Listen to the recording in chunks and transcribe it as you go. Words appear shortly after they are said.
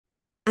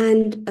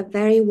and a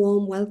very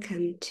warm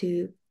welcome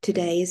to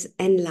today's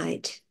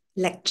ENLIGHT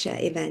lecture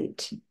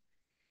event.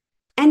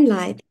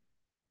 ENLIGHT.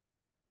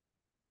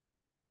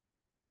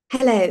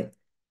 Hello,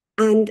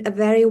 and a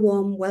very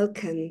warm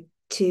welcome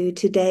to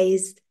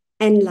today's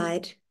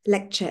ENLIGHT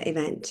lecture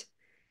event.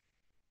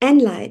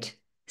 ENLIGHT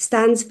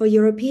stands for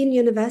European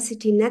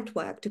University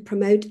Network to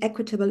promote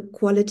equitable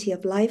quality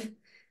of life,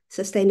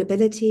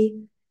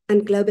 sustainability,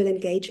 and global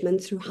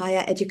engagement through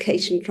higher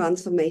education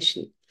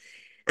transformation.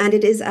 And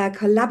it is a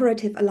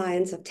collaborative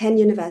alliance of 10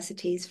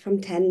 universities from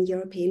 10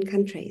 European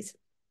countries.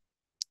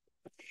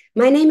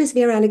 My name is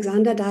Vera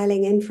Alexander,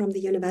 dialing in from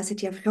the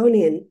University of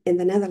Groningen in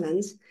the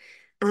Netherlands,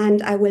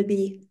 and I will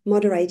be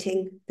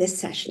moderating this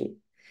session.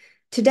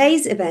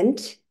 Today's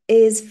event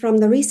is from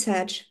the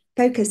research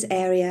focus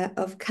area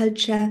of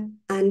culture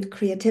and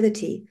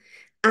creativity,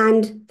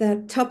 and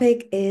the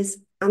topic is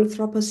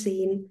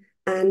Anthropocene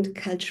and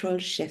cultural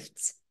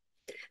shifts.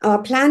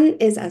 Our plan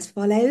is as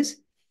follows.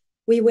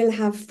 We will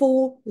have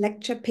 4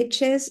 lecture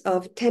pitches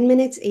of 10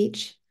 minutes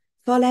each,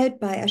 followed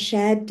by a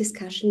shared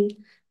discussion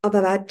of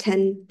about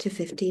 10 to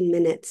 15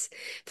 minutes.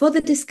 For the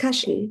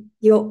discussion,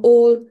 you're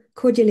all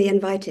cordially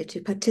invited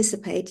to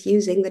participate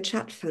using the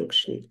chat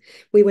function.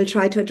 We will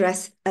try to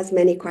address as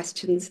many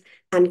questions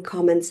and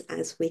comments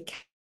as we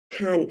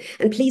can.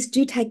 And please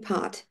do take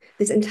part.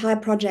 This entire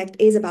project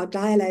is about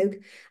dialogue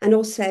and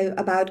also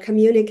about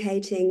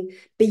communicating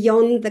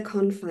beyond the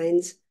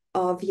confines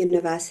of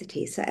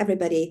university. So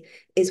everybody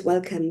is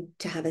welcome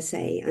to have a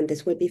say, and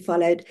this will be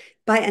followed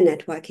by a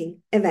networking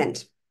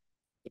event.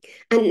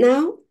 And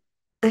now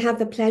I have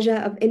the pleasure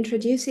of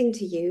introducing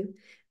to you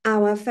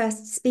our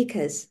first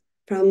speakers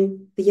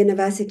from the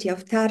University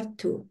of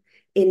Tartu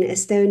in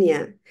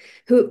Estonia,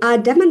 who are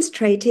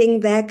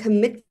demonstrating their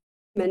commitment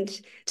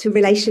to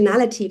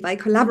relationality by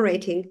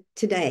collaborating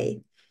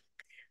today.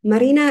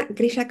 Marina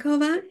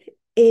Grishakova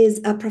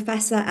is a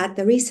professor at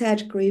the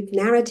research group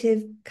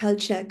Narrative,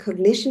 Culture,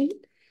 Cognition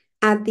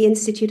at the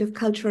Institute of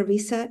Cultural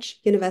Research,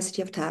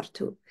 University of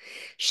Tartu.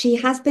 She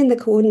has been the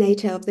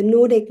coordinator of the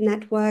Nordic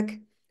Network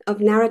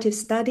of Narrative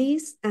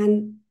Studies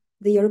and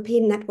the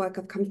European Network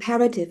of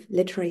Comparative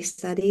Literary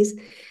Studies.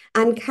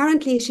 And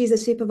currently she's a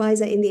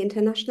supervisor in the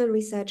international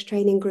research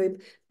training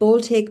group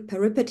Baltic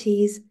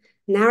Peripetties,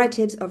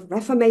 Narratives of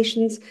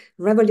Reformations,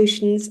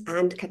 Revolutions,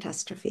 and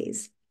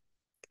Catastrophes.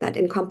 That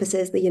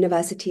encompasses the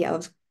University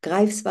of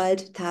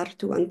Greifswald,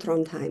 Tartu, and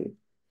Trondheim.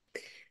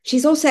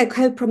 She's also a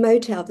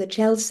co-promoter of the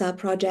Chelsea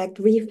project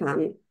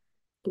Refam,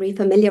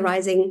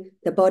 refamiliarizing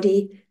the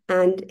body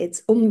and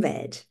its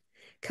umwelt,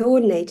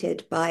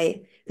 coordinated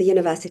by the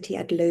University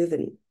at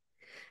Leuven.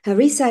 Her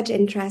research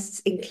interests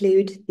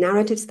include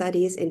narrative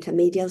studies,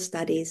 intermedial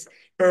studies,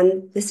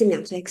 and the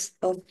semiotics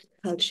of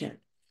culture.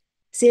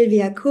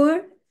 Silvia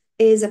Kurr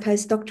is a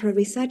postdoctoral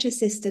research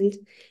assistant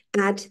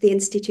at the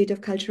Institute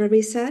of Cultural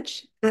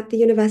Research at the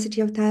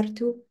University of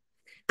Tartu,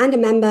 and a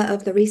member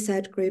of the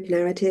research group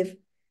Narrative,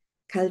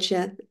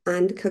 Culture,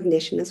 and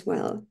Cognition as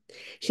well.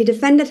 She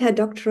defended her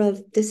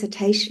doctoral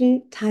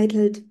dissertation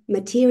titled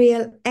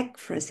Material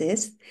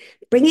Ekphrasis,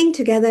 bringing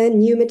together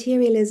new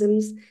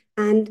materialisms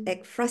and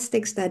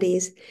ekphrastic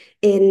studies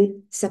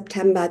in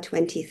September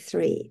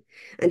 23.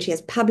 And she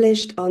has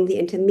published on the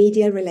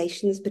intermediate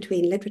relations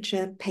between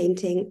literature,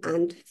 painting,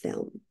 and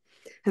film.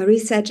 Her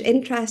research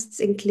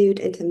interests include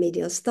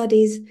intermedial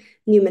studies,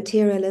 new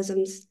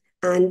materialisms,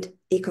 and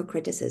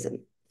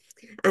ecocriticism.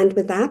 And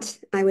with that,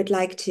 I would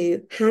like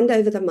to hand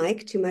over the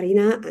mic to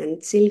Marina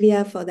and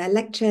Silvia for their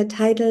lecture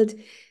titled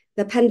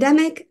The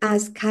Pandemic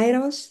as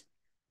Kairos,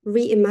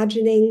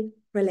 Reimagining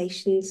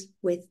Relations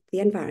with the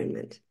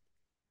Environment.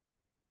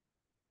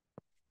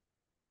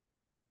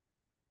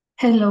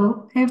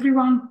 Hello,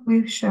 everyone.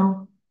 We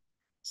shall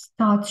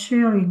start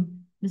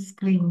sharing the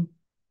screen.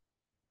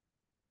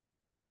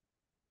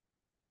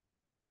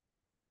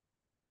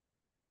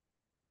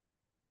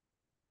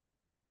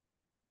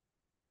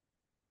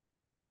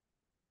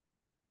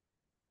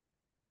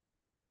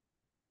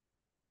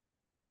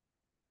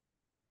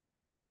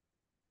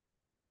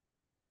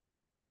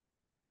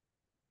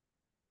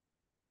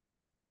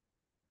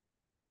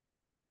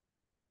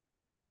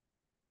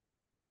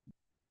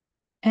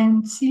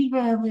 And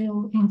Silvia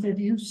will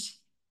introduce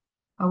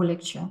our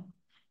lecture.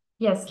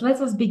 Yes,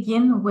 let us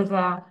begin with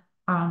a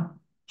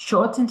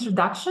short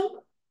introduction.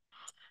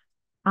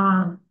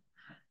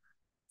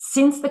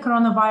 Since the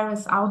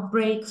coronavirus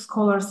outbreak,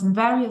 scholars in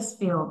various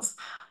fields,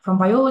 from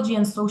biology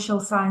and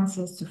social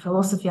sciences to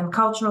philosophy and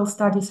cultural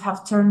studies,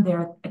 have turned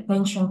their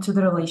attention to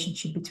the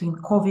relationship between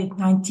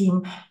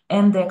COVID-19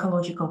 and the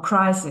ecological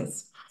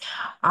crisis.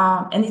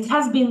 And it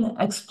has been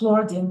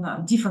explored in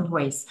different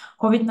ways.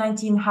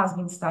 COVID-19 has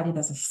been studied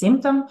as a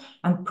symptom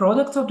and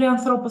product of the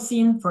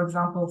Anthropocene. For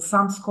example,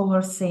 some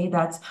scholars say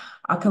that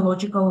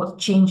ecological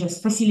changes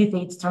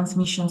facilitate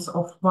transmissions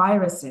of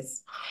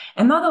viruses.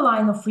 Another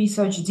line of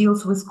research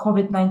deals with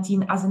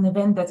COVID-19 as an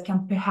event that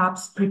can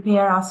perhaps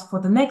prepare us for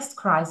the next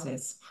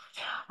crisis.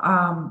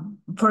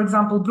 For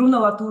example, Bruno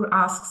Latour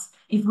asks,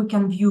 if we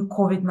can view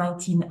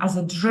COVID-19 as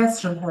a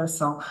dress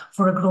rehearsal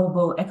for a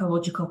global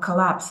ecological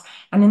collapse.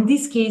 And in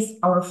this case,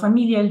 our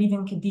familiar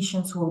living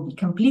conditions will be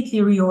completely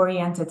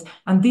reoriented,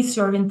 and this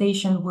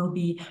reorientation will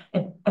be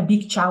a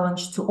big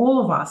challenge to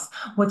all of us.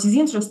 What is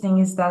interesting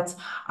is that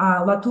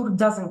Latour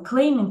doesn't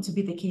claim it to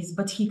be the case,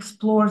 but he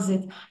explores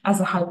it as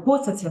a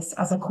hypothesis,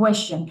 as a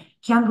question.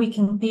 Can we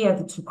compare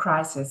the two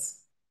crises?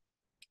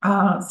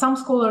 Some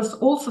scholars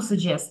also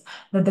suggest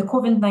that the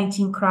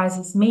COVID-19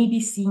 crisis may be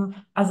seen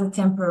as a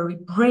temporary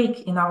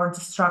break in our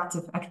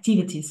destructive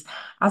activities.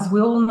 As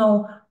we all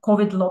know,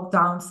 COVID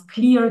lockdowns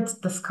cleared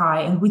the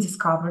sky, and we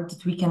discovered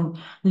that we can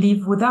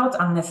live without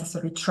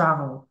unnecessary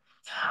travel.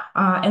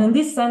 And in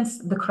this sense,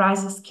 the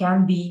crisis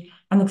can be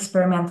an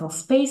experimental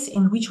space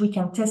in which we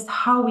can test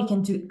how we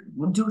can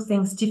do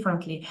things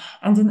differently.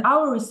 And in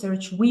our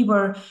research, we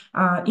were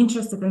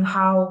interested in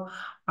how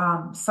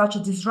such a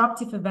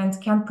disruptive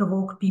event can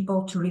provoke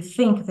people to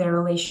rethink their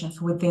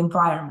relations with the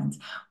environment.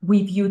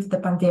 We viewed the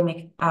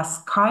pandemic as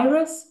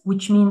kairos,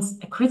 which means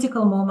a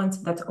critical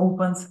moment that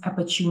opens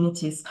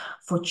opportunities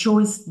for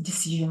choice,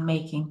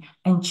 decision-making,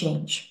 and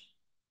change.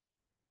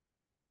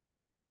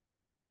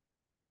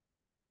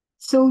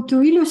 So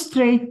to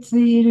illustrate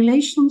the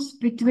relations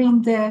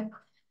between the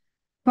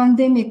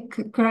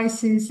pandemic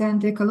crisis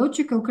and the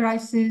ecological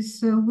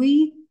crisis,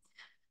 we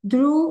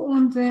drew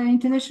on the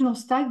international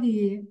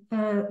study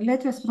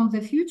Letters from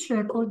the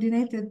Future,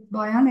 coordinated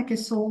by Anneke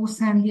Soos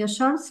and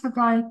Yashar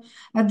Sagai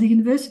at the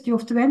University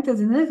of Twente,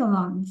 the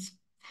Netherlands.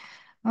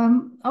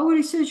 Our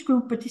research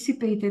group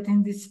participated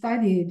in this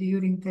study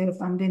during the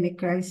pandemic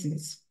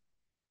crisis.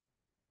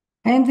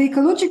 And the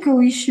ecological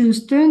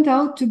issues turned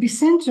out to be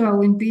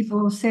central in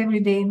people's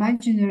everyday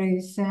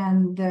imaginaries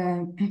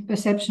and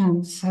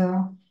perceptions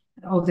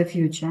of the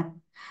future.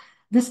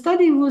 The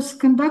study was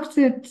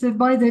conducted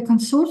by the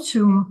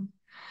consortium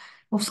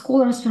of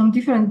scholars from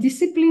different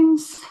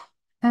disciplines,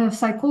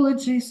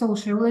 psychology,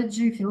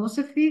 sociology,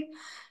 philosophy,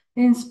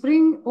 in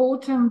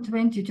spring-autumn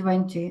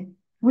 2020.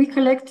 We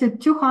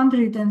collected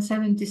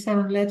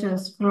 277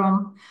 letters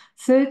from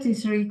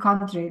 33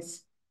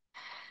 countries.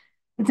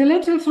 The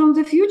letter from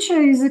the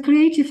future is a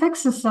creative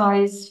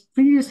exercise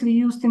previously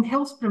used in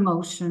health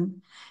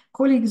promotion.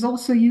 Colleagues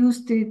also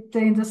used it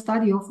in the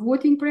study of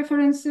voting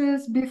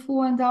preferences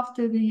before and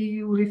after the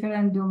EU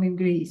referendum in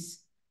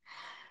Greece.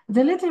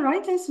 The letter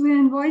writers were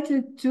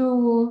invited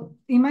to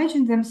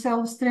imagine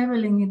themselves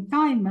traveling in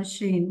time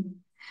machine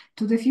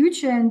to the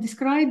future and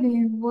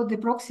describing what the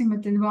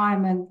proximate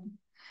environment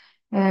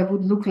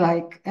would look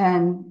like,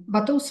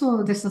 but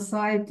also the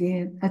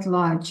society at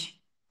large.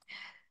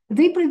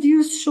 They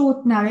produced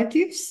short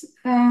narratives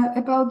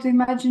about the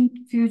imagined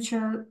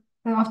future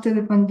after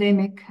the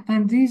pandemic,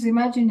 and these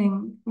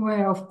imagining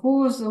were, of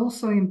course,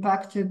 also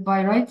impacted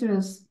by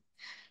writers'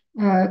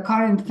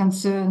 current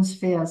concerns,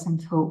 fears,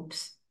 and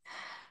hopes.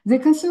 The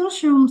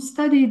consortium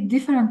studied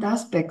different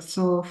aspects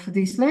of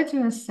these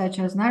letters, such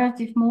as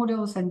narrative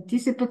models,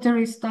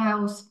 anticipatory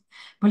styles,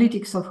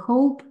 politics of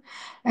hope,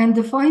 and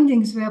the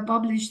findings were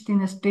published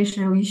in a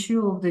special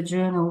issue of the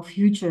journal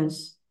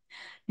Futures.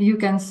 You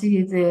can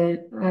see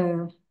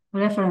the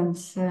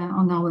reference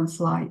on our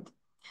slide.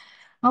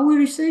 Our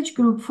research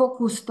group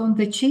focused on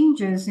the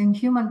changes in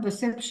human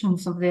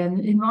perceptions of the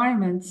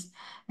environments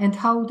and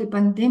how the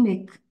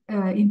pandemic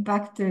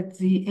impacted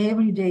the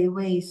everyday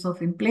ways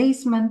of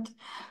emplacement,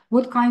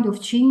 what kind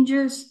of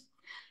changes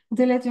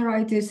the letter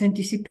writers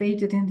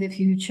anticipated in the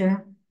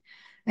future.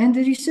 And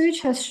the research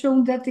has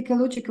shown that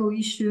ecological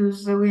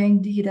issues were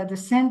indeed at the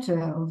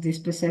center of these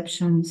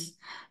perceptions,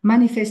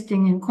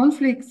 manifesting in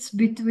conflicts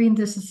between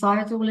the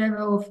societal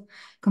level of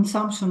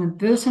consumption and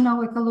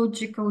personal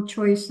ecological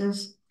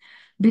choices,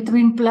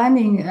 between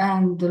planning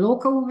and the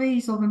local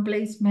ways of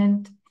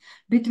emplacement,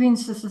 between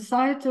the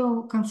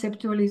societal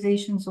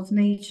conceptualizations of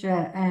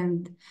nature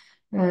and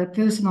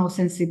personal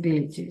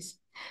sensibilities.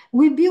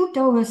 We built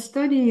our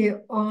study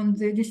on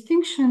the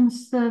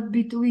distinctions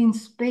between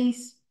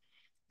space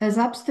as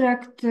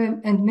abstract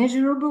and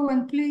measurable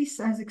and place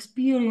as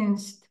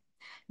experienced,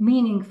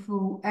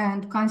 meaningful,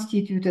 and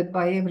constituted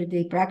by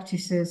everyday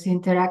practices,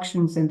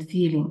 interactions, and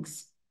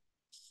feelings.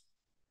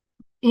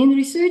 In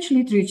research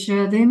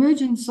literature, the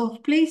emergence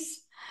of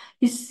place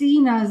is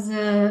seen as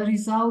a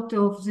result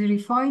of the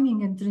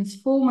refining and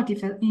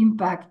transformative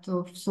impact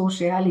of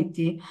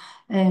sociality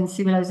and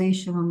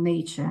civilization on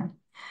nature.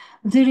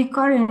 The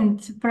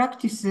recurrent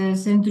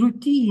practices and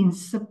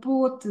routines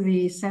support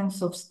the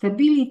sense of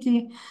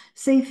stability,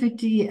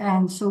 safety,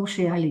 and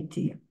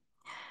sociality.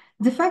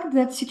 The fact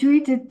that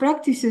situated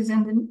practices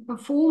and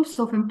forms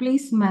of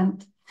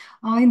emplacement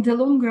are in the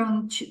long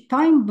run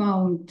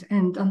time-bound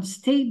and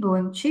unstable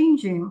and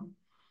changing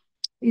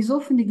is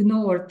often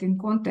ignored in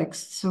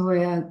contexts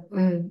where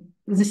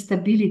the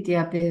stability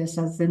appears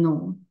as the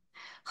norm.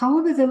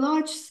 However, the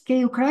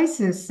large-scale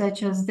crises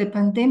such as the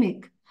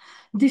pandemic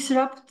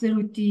disrupt the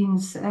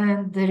routines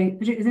and they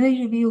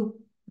reveal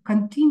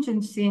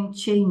contingency and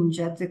change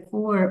at the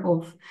core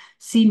of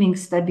seeming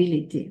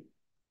stability.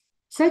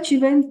 Such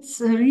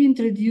events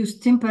reintroduce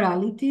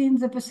temporality in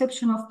the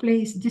perception of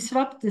place,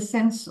 disrupt the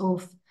sense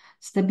of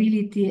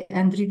stability,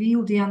 and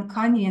reveal the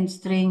uncanny and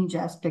strange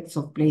aspects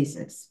of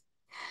places.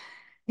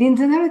 In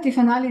the narrative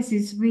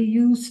analysis, we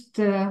used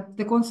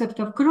the concept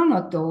of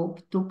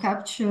chronotope to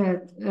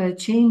capture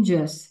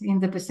changes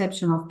in the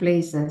perception of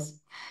places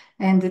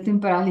and the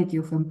temporality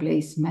of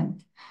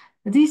emplacement.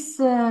 This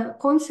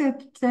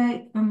concept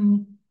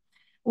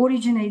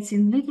originates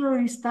in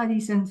literary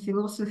studies and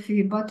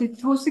philosophy, but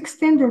it was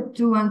extended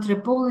to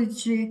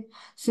anthropology,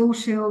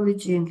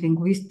 sociology, and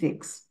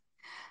linguistics.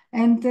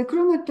 And the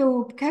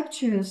chronotope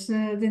captures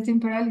the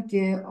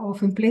temporality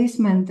of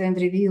emplacement and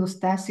reveals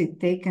tacit,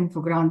 taken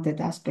for granted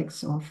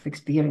aspects of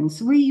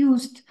experience. We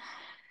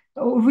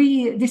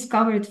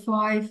discovered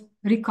 5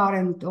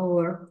 recurrent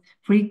or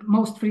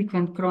most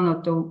frequent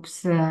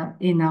chronotopes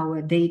in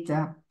our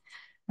data,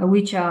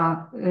 which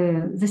are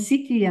the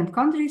city and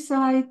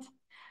countryside,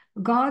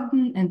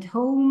 garden and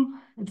home,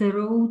 the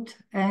road,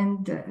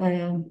 and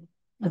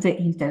the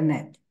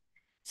internet.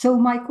 So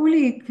my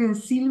colleague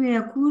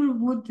Silvia Kurr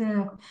would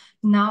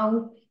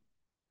now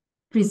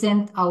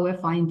present our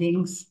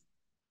findings.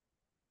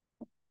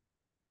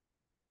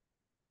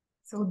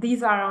 So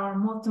these are our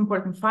most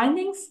important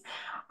findings.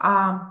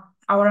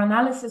 Our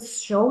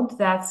analysis showed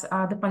that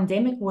the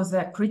pandemic was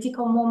a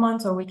critical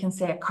moment, or we can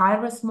say a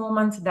kairos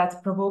moment,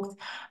 that provoked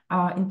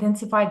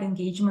intensified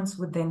engagements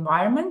with the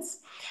environments.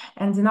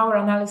 And in our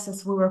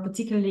analysis, we were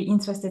particularly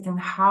interested in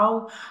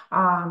how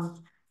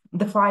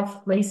the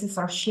 5 places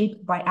are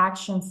shaped by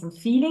actions and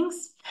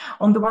feelings.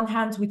 On the one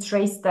hand, we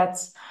traced that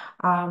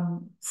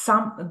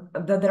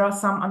there are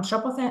some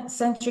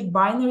anthropocentric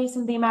binaries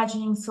in the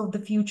imaginings of the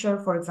future.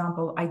 For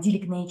example,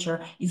 idyllic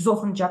nature is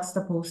often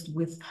juxtaposed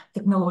with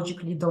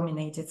technologically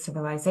dominated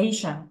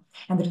civilization,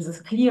 and there is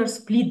a clear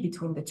split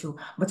between the two.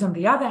 But on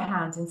the other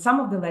hand, in some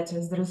of the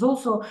letters, there is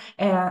also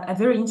a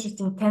very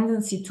interesting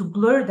tendency to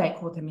blur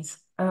dichotomies,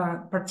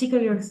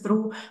 particularly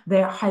through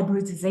the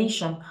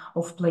hybridization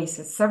of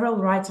places. Several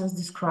writers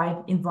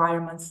describe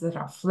environments that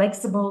are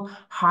flexible,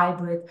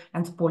 hybrid,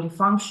 and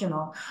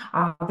polyfunctional.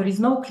 There is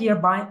no clear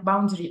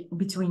boundary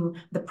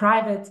between the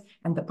private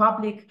and the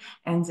public,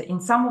 and in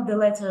some of the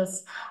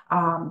letters,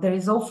 there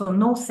is also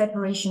no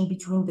separation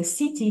between the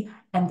city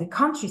and the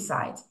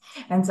countryside.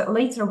 And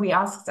later we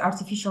asked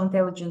artificial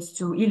intelligence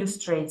to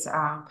illustrate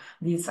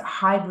these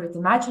hybrid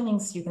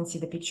imaginings. You can see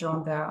the picture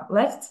on the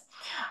left.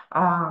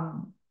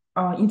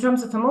 In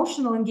terms of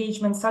emotional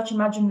engagement, such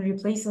imaginary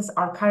places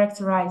are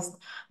characterized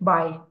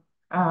by,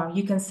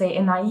 you can say,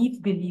 a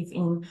naive belief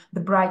in the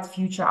bright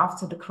future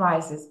after the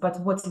crisis.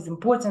 But what is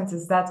important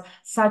is that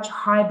such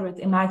hybrid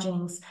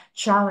imaginings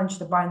challenge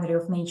the binary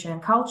of nature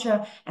and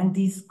culture, and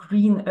these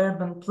green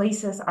urban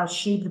places are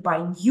shaped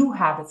by new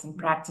habits and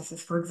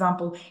practices. For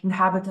example,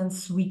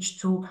 inhabitants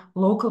switch to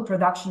local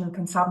production and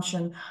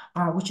consumption,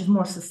 which is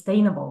more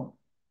sustainable.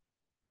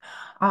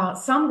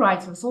 Some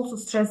writers also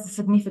stress the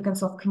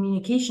significance of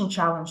communication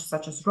challenges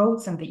such as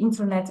roads and the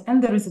internet,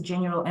 and there is a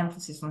general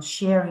emphasis on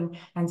sharing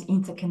and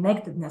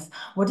interconnectedness.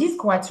 What is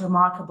quite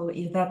remarkable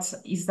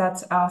is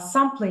that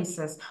some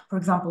places, for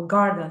example,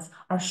 gardens,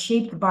 are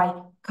shaped by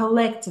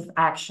collective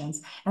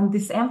actions, and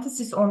this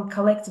emphasis on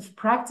collective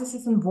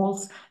practices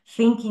involves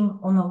thinking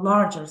on a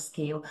larger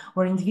scale,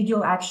 where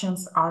individual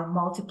actions are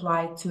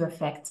multiplied to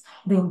affect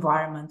the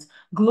environment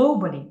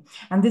globally.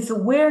 And this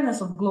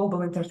awareness of global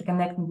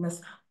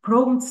interconnectedness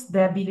prompts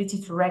the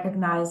ability to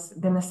recognize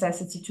the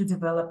necessity to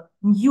develop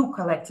new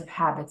collective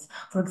habits.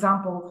 For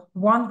example,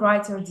 one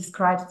writer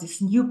describes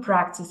this new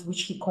practice,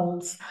 which he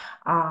calls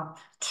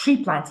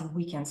tree planting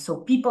weekends.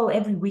 So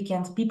every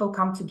weekend, people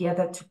come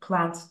together to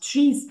plant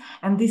trees,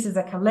 and this is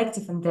a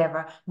collective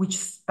endeavor which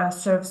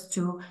serves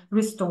to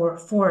restore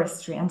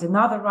forestry. And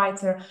another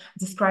writer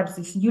describes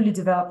this newly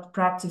developed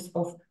practice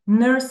of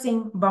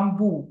nursing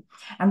bamboo.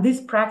 And this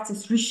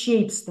practice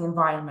reshapes the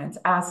environment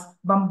as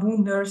bamboo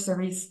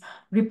nurseries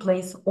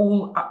replace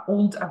all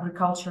old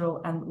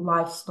agricultural and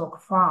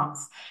livestock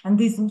farms. And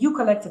these new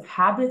collective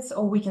habits,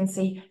 or we can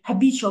say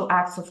habitual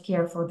acts of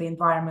care for the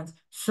environment,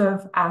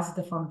 serve as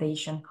the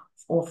foundation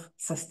of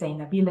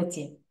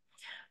sustainability.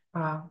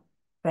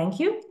 Thank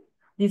you.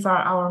 These are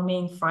our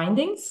main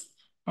findings.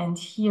 And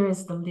here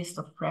is the list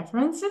of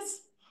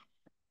references.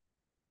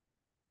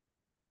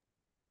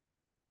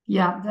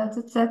 Yeah,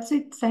 that's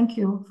it. Thank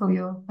you for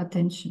your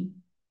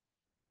attention.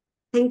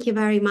 Thank you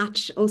very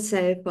much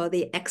also for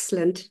the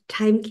excellent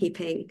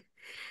timekeeping.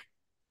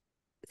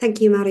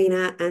 Thank you,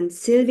 Marina and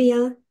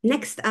Silvia.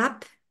 Next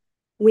up,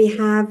 we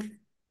have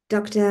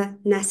Dr.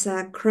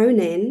 Nessa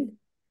Cronin.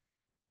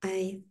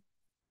 I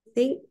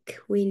think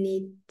we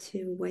need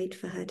to wait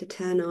for her to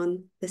turn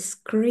on the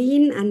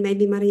screen, and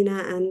maybe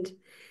Marina and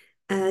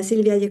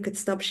Silvia, you could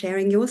stop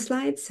sharing your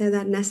slides so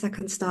that Nessa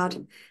can start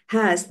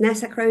hers.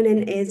 Nessa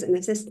Cronin is an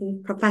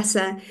assistant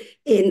professor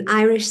in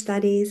Irish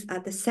Studies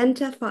at the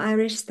Centre for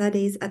Irish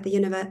Studies at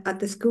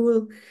the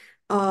School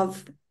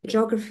of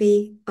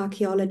Geography,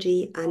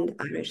 Archaeology and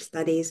Irish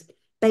Studies,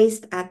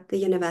 based at the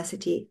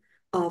University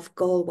of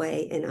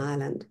Galway in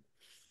Ireland.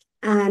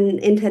 An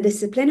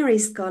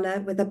interdisciplinary scholar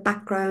with a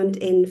background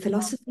in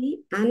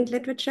philosophy and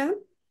literature.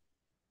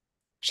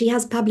 She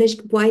has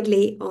published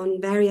widely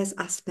on various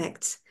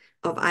aspects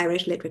of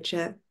Irish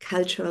literature,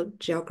 cultural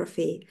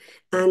geography,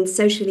 and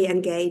socially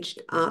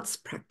engaged arts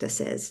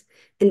practices,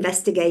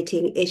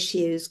 investigating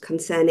issues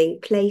concerning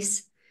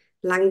place,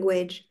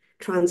 language,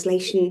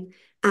 translation,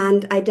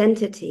 and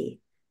identity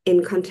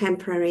in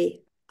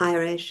contemporary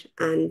Irish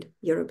and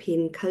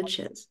European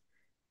cultures.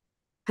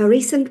 Her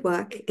recent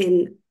work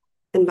in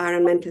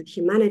environmental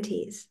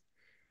humanities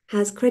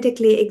has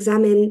critically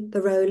examined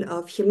the role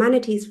of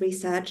humanities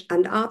research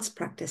and arts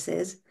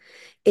practices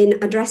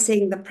in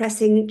addressing the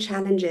pressing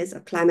challenges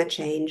of climate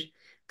change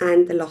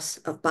and the loss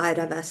of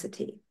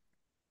biodiversity.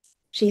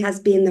 She has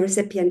been the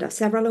recipient of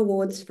several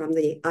awards from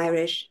the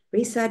Irish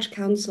Research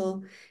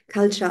Council,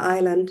 Culture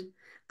Ireland,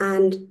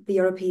 and the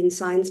European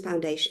Science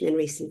Foundation in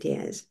recent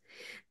years.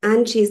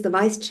 And she is the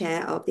vice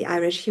chair of the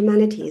Irish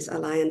Humanities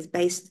Alliance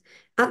based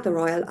at the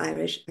Royal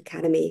Irish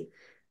Academy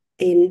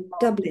in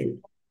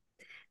Dublin.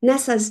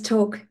 Nessa's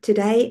talk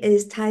today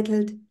is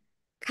titled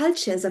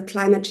Cultures of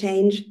Climate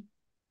Change,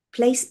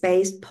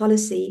 Place-Based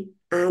Policy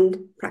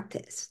and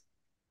Practice.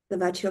 The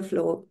virtual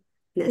floor,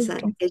 Nessa,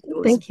 is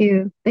yours. Thank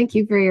you. Thank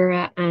you,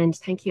 Vera, and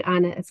thank you,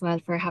 Anna, as well,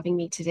 for having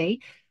me today.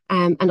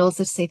 And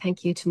also to say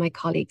thank you to my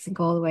colleagues in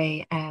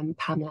Galway,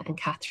 Pamela and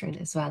Catherine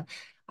as well.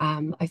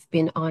 I've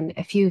been on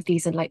a few of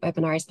these ENLIGHT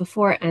webinars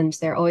before, and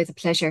they're always a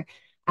pleasure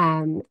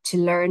to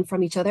learn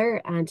from each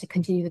other and to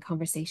continue the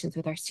conversations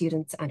with our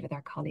students and with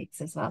our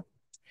colleagues as well.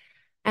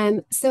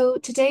 So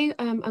today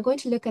I'm going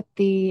to look at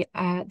the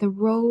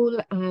role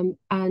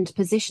and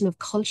position of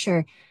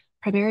culture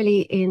primarily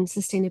in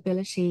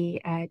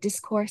sustainability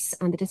discourse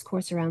and the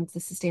discourse around the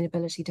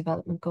sustainability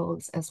development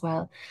goals as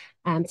well.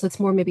 So it's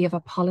more maybe of a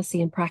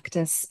policy and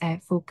practice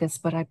focus,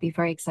 but I'd be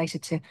very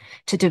excited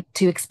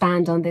to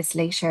expand on this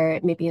later,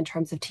 maybe in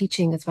terms of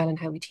teaching as well and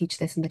how we teach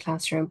this in the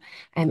classroom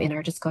in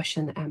our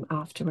discussion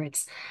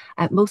afterwards.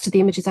 Most of the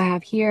images I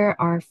have here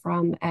are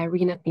from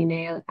Marina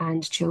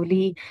and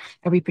Jolie,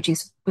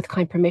 reproduced with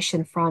kind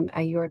permission from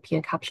a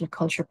European Capital of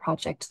Culture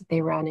project that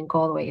they ran in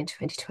Galway in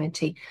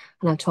 2020.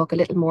 And I'll talk a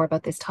little more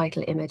about this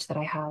title image that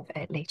I have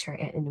later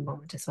in a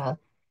moment as well.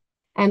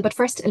 But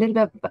first, a little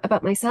bit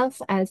about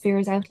myself. As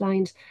Vera's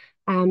outlined,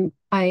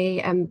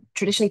 I am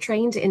traditionally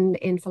trained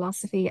in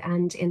philosophy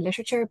and in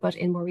literature, but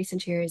in more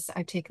recent years,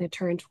 I've taken a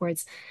turn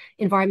towards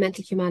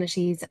environmental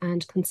humanities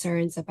and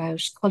concerns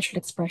about cultural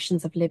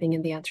expressions of living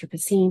in the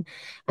Anthropocene,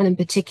 and in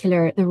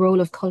particular, the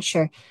role of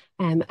culture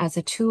as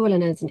a tool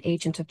and as an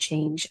agent of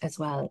change as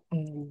well.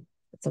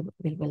 So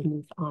we will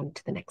move on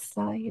to the next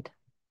slide.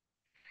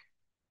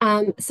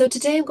 So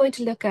today I'm going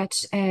to look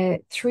at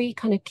three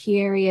kind of key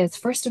areas.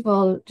 First of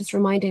all, just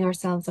reminding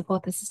ourselves of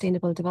what the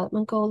Sustainable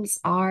Development Goals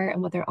are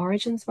and what their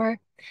origins were.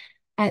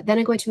 Then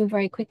I'm going to move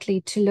very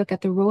quickly to look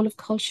at the role of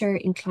culture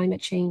in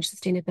climate change,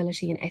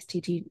 sustainability, and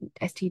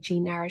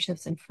SDG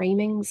narratives and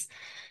framings.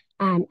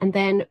 And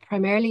then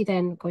primarily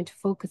then going to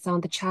focus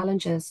on the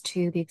challenges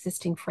to the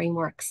existing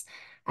frameworks,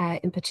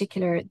 in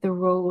particular, the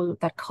role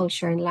that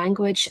culture and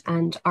language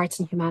and arts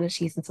and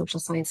humanities and social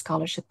science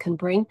scholarship can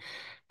bring.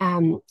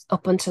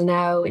 Up until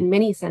now, in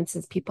many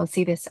senses, people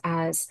see this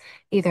as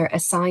either a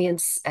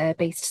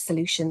science-based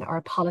solution or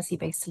a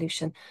policy-based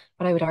solution.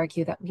 But I would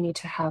argue that we need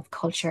to have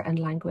culture and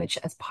language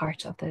as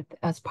part of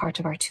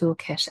our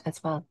toolkit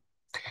as well.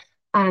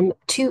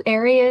 Two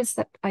areas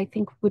that I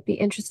think would be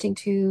interesting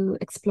to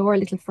explore a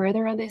little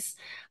further on this,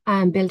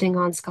 building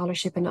on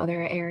scholarship in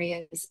other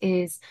areas,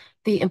 is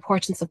the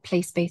importance of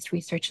place-based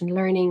research and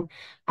learning,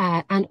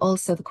 and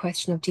also the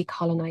question of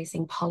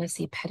decolonizing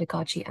policy,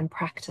 pedagogy, and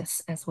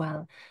practice as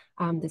well.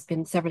 There's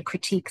been several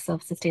critiques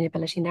of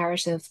sustainability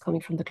narratives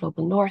coming from the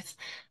global north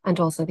and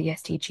also the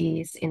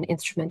SDGs in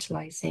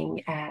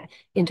instrumentalizing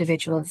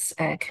individuals,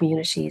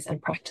 communities,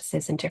 and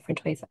practices in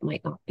different ways that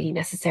might not be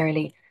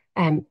necessarily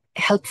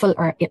helpful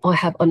or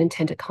have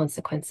unintended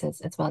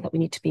consequences as well that we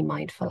need to be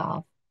mindful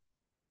of.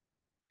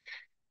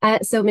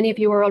 So many of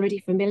you are already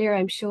familiar,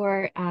 I'm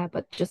sure,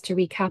 but just to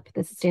recap,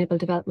 the Sustainable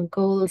Development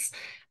Goals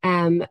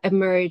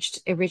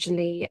emerged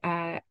originally,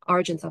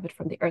 origins of it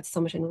from the Earth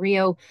Summit in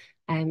Rio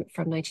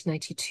from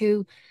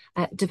 1992,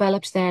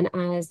 developed then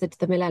as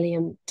the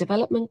Millennium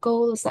Development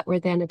Goals that were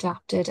then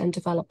adapted and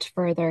developed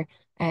further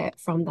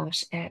from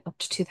that up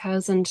to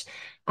 2000.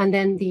 And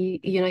then the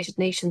United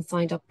Nations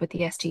signed up with the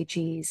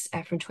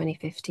SDGs from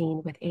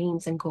 2015 with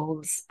aims and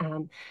goals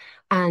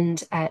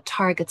and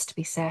targets to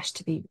be set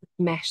to be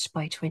met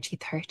by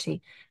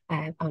 2030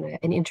 on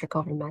an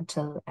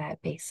intergovernmental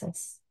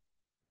basis.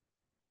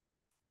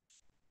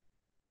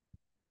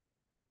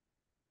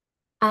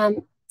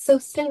 So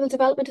sustainable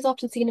development is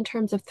often seen in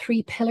terms of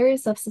three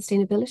pillars of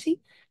sustainability.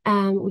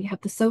 We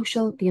have the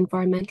social, the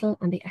environmental,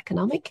 and the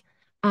economic.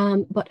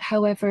 But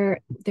however,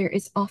 there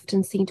is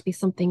often seen to be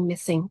something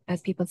missing.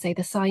 As people say,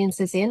 the science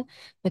is in,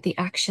 but the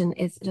action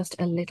is just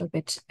a little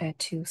bit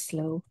too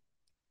slow.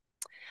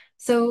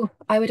 So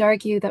I would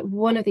argue that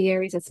one of the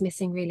areas that's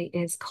missing really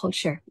is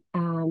culture,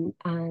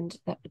 and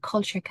that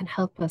culture can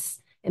help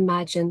us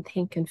imagine,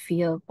 think, and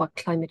feel what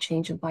climate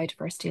change and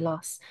biodiversity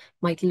loss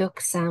might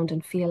look, sound,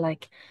 and feel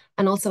like,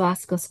 and also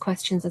ask us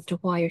questions as to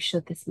why or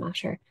should this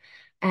matter.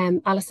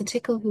 Alison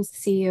Tickle, who's the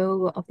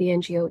CEO of the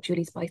NGO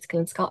Julie's Bicycle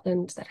in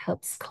Scotland, that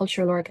helps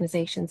cultural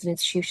organisations and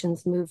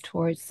institutions move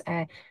towards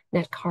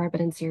net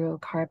carbon and zero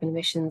carbon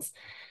emissions.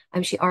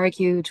 She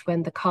argued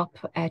when the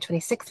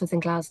COP26 was in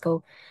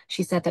Glasgow,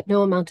 she said that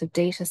no amount of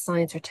data,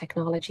 science, or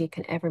technology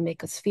can ever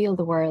make us feel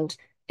the world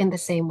in the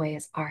same way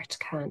as art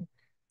can.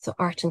 So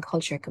art and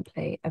culture can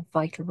play a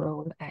vital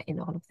role in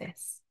all of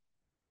this.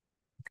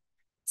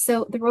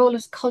 So the role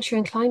of culture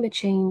and climate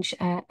change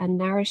and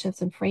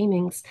narratives and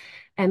framings,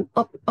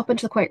 up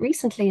until quite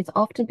recently, it's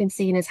often been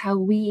seen as how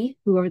we,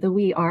 whoever the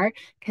we are,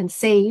 can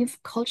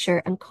save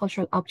culture and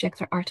cultural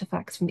objects or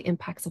artifacts from the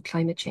impacts of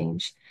climate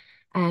change.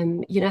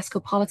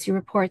 UNESCO policy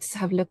reports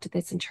have looked at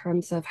this in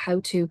terms of how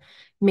to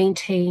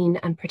maintain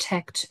and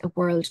protect a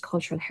world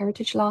cultural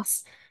heritage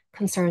loss,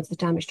 concerns with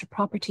damage to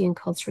property and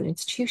cultural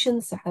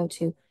institutions, so how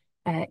to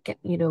get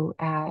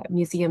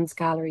museums,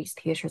 galleries,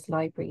 theatres,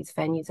 libraries,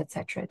 venues,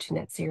 etc., to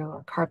net zero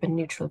or carbon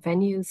neutral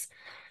venues.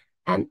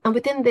 And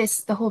within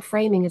this, the whole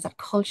framing is that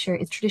culture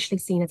is traditionally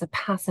seen as a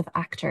passive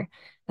actor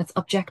that's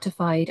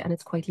objectified, and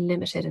it's quite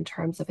limited in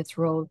terms of its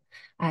role.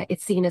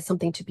 It's seen as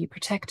something to be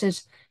protected,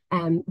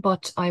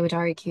 but I would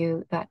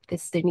argue that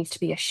there needs to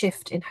be a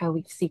shift in how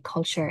we see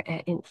culture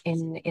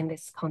in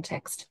this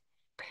context.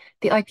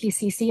 The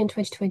IPCC in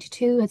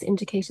 2022 has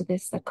indicated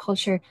this, that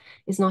culture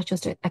is not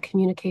just a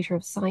communicator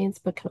of science,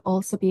 but can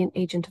also be an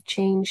agent of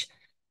change.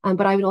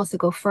 But I would also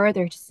go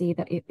further to see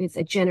that it is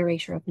a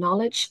generator of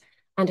knowledge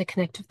and a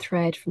connective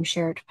thread from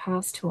shared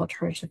past to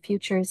alternative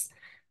futures.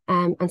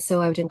 And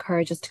so I would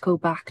encourage us to go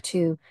back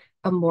to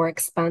a more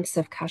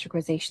expansive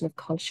categorization of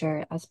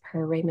culture as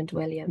per Raymond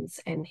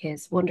Williams in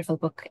his wonderful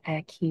book,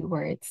 Key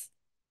Words.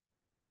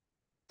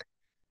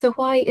 So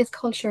why is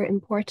culture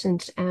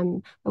important?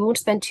 I won't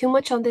spend too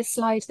much on this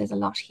slide. There's a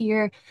lot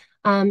here.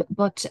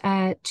 But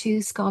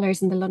two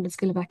scholars in the London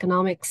School of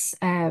Economics,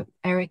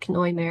 Eric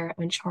Neumayer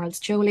and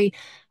Charles Joly,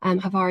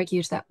 have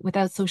argued that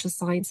without social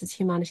sciences,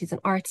 humanities,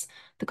 and arts,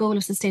 the goal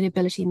of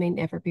sustainability may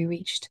never be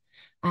reached.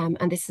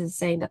 And this is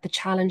saying that the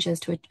challenges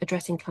to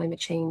addressing climate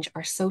change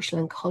are social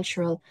and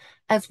cultural,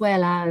 as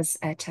well as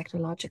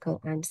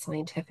technological and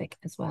scientific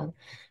as well.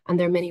 And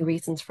there are many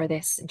reasons for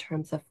this in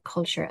terms of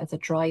culture as a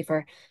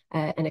driver,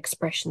 an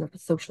expression of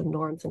social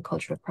norms and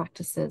cultural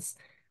practices,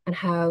 and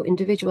how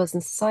individuals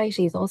and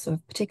societies also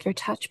have particular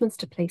attachments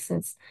to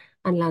places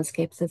and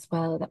landscapes as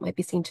well that might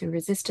be seen to be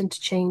resistant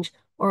to change,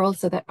 or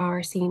also that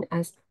are seen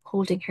as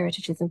holding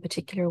heritages in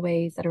particular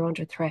ways that are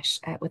under threat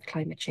with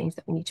climate change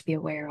that we need to be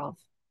aware of.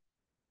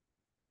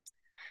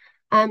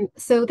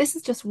 So this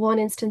is just one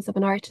instance of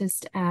an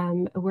artist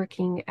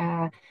working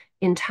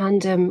in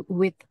tandem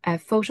with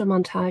photo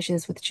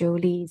montages with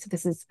Jolie. So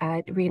this is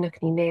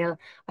Marina.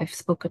 I've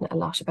spoken a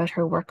lot about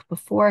her work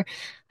before,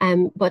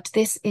 but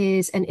this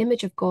is an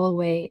image of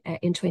Galway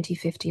in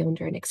 2050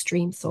 under an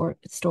extreme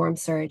storm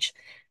surge.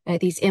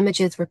 These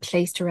images were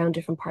placed around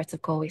different parts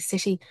of Galway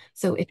city,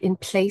 so it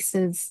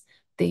places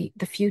the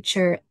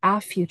future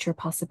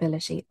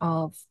possibility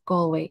of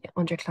Galway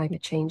under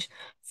climate change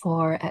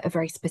for a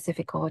very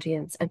specific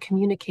audience, and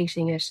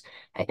communicating it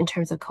in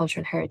terms of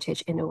cultural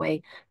heritage in a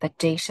way that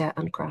data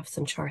and graphs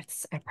and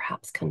charts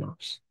perhaps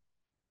cannot.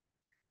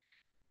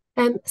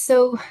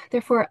 So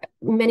therefore,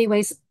 in many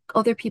ways,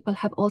 other people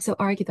have also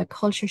argued that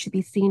culture should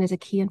be seen as a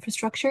key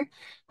infrastructure.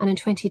 And in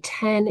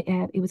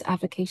 2010, it was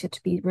advocated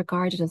to be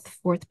regarded as the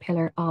fourth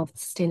pillar of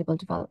sustainable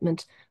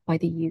development by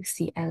the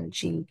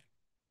UCLG.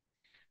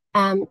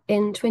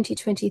 In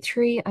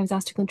 2023, I was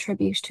asked to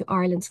contribute to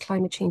Ireland's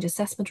Climate Change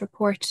Assessment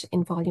Report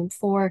in Volume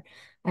 4,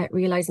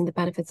 realising the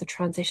benefits of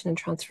transition and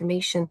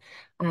transformation,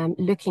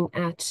 looking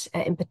at,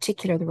 in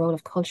particular, the role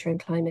of culture in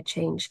climate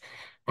change.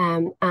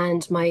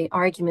 And my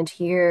argument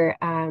here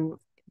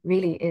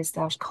really is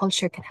that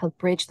culture can help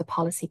bridge the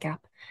policy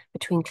gap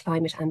between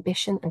climate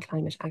ambition and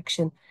climate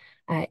action,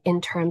 in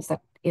terms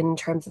that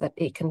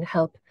it can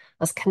help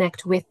us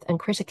connect with and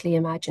critically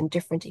imagine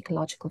different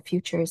ecological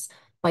futures,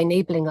 by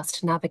enabling us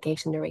to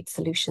navigate and narrate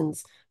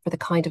solutions for the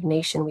kind of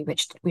nation we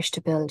wish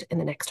to build in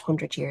the next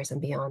 100 years and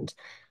beyond.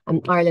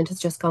 Ireland has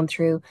just gone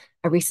through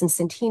a recent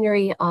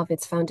centenary of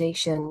its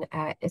foundation.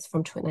 It's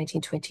from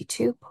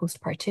 1922,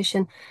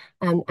 post-partition,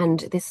 and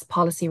this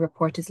policy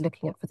report is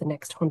looking at for the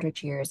next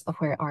 100 years of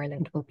where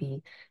Ireland will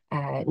be,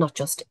 not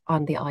just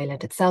on the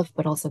island itself,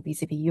 but also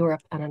vis-a-vis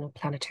Europe and on a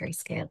planetary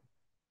scale.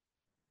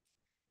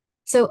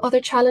 So other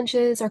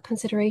challenges or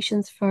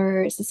considerations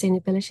for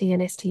sustainability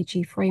and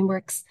SDG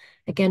frameworks,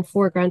 again,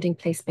 foregrounding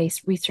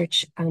place-based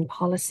research and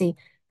policy,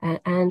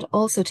 and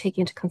also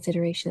taking into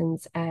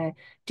considerations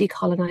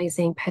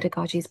decolonizing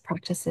pedagogies,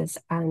 practices,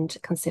 and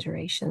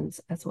considerations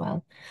as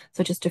well.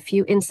 So just a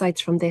few insights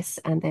from this,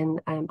 and then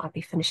I'll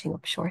be finishing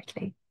up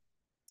shortly.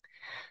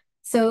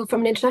 So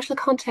from an international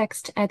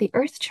context, the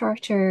Earth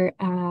Charter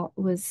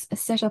was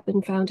set up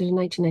and founded in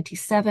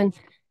 1997.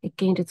 It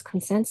gained its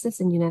consensus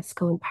in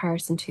UNESCO in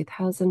Paris in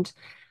 2000.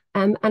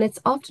 And it's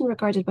often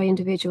regarded by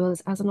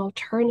individuals as an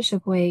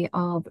alternative way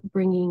of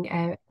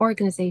bringing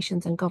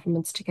organizations and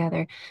governments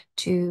together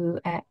to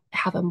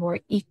have a more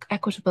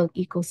equitable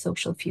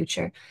eco-social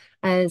future,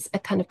 as a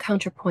kind of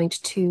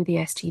counterpoint to the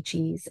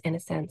SDGs in a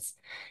sense.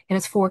 It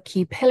has 4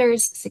 key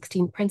pillars,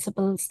 16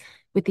 principles,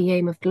 with the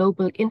aim of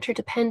global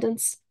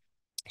interdependence,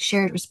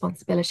 shared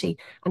responsibility,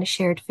 and a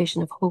shared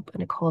vision of hope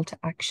and a call to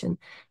action.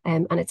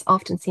 And it's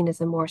often seen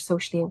as a more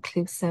socially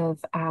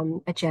inclusive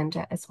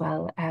agenda as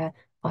well,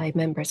 by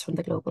members from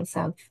the Global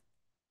South.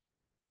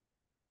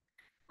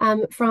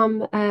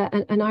 From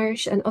an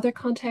Irish and other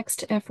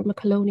context, from a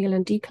colonial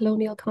and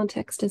decolonial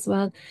context as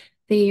well,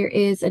 there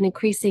is an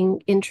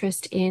increasing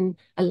interest in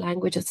a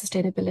language of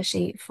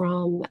sustainability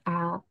from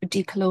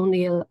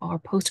decolonial or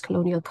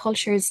post-colonial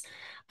cultures,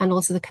 and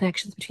also the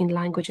connections between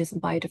languages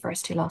and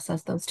biodiversity loss,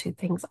 as those two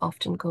things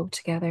often go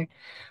together.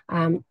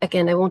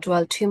 Again, I won't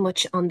dwell too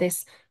much on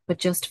this, but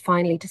just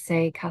finally to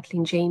say,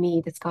 Kathleen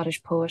Jamie, the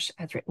Scottish poet,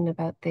 has written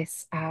about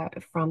this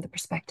from the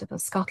perspective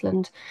of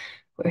Scotland,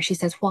 where she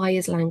says, why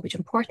is language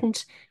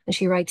important? And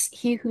she writes,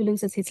 he who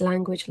loses his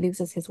language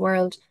loses his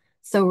world.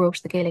 So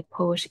wrote the Gaelic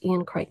poet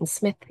Ian Crichton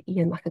Smith,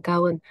 Ian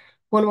McAgowan.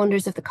 One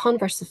wonders if the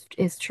converse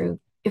is true.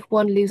 If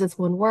one loses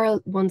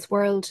one's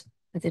world,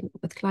 as in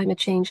with climate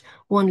change,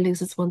 one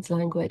loses one's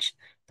language,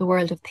 the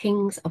world of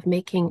things, of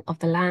making, of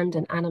the land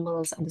and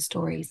animals and the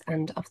stories,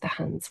 and of the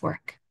hand's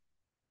work.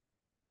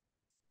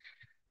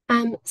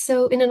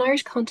 So in an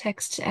Irish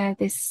context,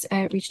 this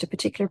reached a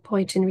particular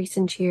point in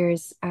recent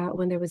years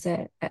when there was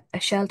a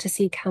Shell to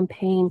Sea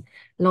campaign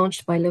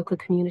launched by local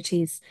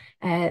communities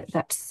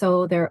that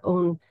saw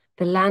the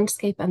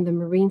landscape and the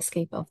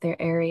marinescape of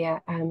their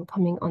area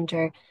coming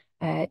under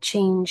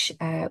change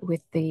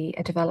with the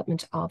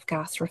development of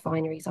gas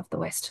refineries off the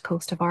west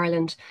coast of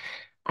Ireland.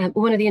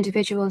 One of the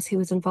individuals who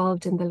was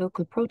involved in the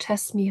local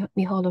protests,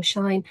 Micheál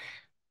O'Shine,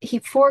 he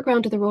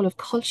foregrounded the role of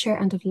culture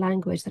and of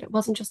language, that it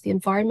wasn't just the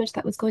environment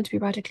that was going to be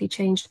radically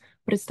changed,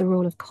 but it's the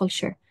role of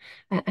culture.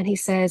 And he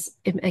says,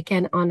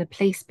 again, on a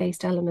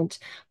place-based element,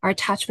 our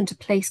attachment to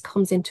place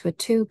comes into it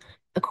too.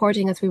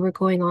 According as we were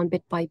going on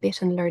bit by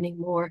bit and learning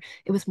more,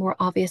 it was more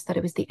obvious that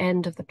it was the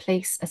end of the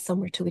place as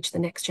somewhere to which the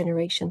next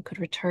generation could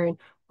return,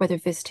 whether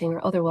visiting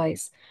or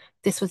otherwise.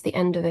 This was the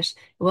end of it.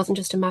 It wasn't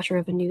just a matter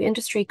of a new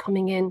industry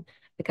coming in,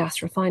 the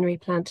gas refinery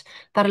plant.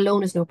 That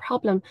alone is no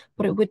problem,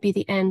 but it would be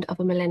the end of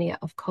a millennia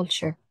of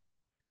culture.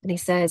 And he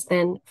says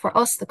then, for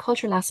us, the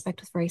cultural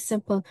aspect was very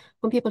simple.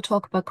 When people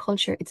talk about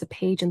culture, it's a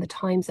page in the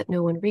Times that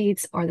no one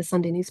reads or the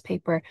Sunday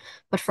newspaper.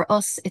 But for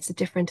us, it's a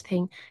different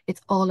thing. It's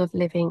all of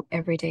living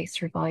everyday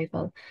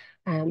survival.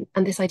 And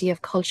this idea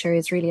of culture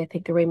is really, I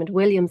think, the Raymond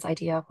Williams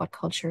idea of what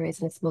culture is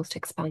in its most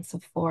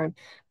expansive form,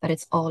 that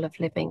it's all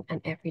of living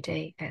and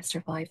everyday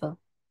survival.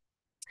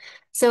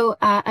 So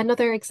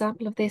another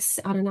example of this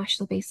on a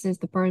national basis is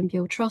the Burren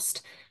Bio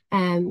Trust,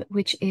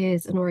 which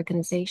is an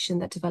organisation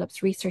that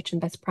develops research and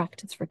best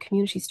practice for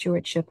community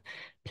stewardship,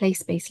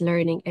 place-based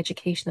learning,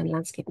 education and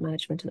landscape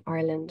management in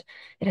Ireland.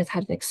 It has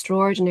had an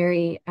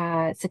extraordinary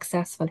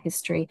successful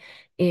history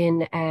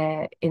in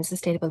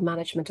sustainable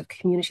management of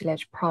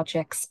community-led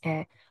projects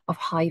of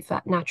high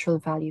natural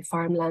value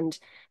farmland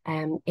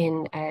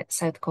in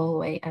South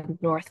Galway and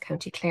North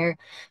County Clare.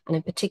 And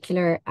in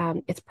particular,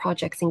 its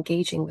projects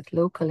engaging with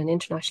local and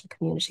international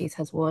communities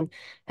has won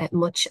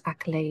much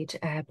accolade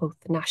both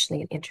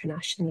nationally and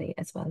internationally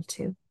as well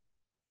too.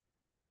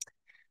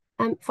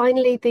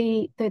 Finally,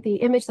 the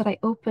image that I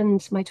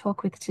opened my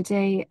talk with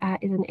today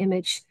is an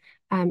image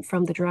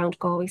from the Drowned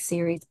Galway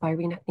series by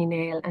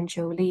Marina and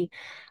Joe Lee.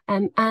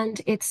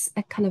 And it's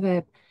a kind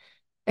of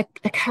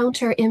a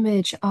counter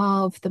image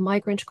of the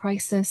migrant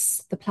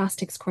crisis, the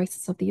plastics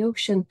crisis of the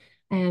ocean,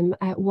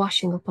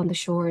 washing up on the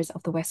shores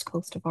of the west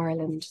coast of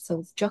Ireland. So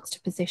it's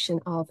juxtaposition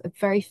of a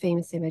very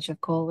famous image of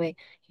Galway,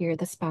 here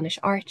the Spanish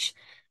Arch,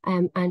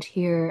 and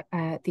here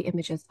the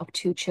images of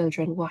 2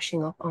 children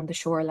washing up on the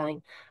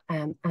shoreline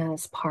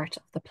as part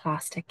of the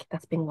plastic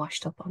that's being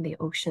washed up on the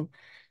ocean.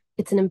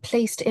 It's an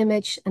emplaced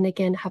image, and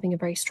again, having a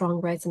very strong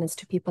resonance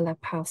to people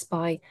that pass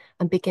by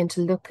and begin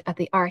to look at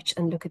the arch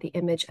and look at the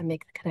image and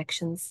make the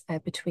connections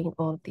between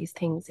all of these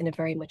things in a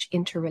very much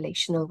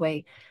interrelational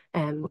way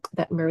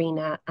that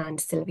Marina and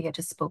Silvia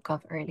just spoke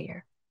of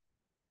earlier.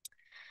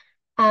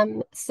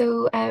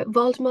 So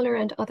Waldmuller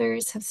and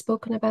others have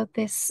spoken about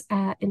this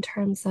in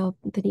terms of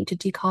the need to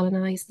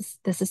decolonize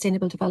the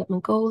Sustainable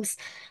Development Goals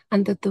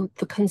and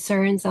the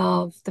concerns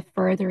of the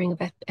furthering of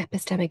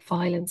epistemic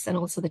violence and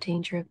also the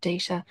danger of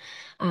data.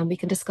 We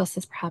can discuss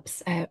this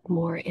perhaps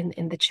more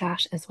in the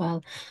chat as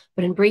well.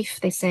 But in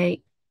brief, they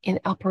say, in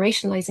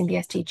operationalizing the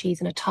SDGs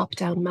in a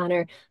top-down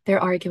manner, they're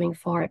arguing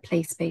for a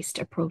place-based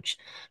approach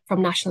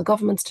from national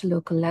governments to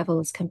local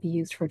levels can be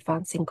used for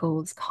advancing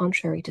goals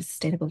contrary to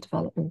sustainable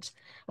development.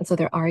 And so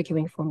they're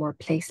arguing for more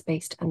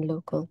place-based and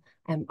local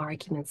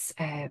arguments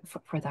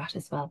for that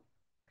as well.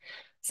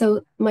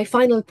 So my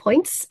final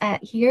points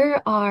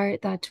here are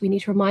that we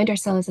need to remind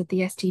ourselves that the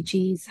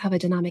SDGs have a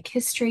dynamic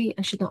history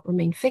and should not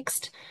remain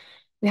fixed.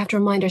 We have to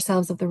remind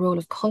ourselves of the role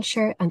of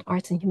culture and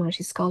arts and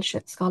humanities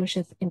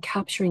scholarship in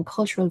capturing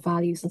cultural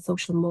values and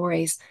social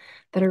mores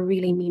that are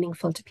really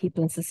meaningful to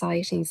people and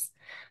societies.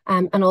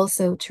 And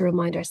also to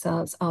remind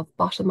ourselves of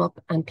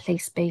bottom-up and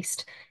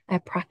place-based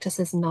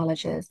practices and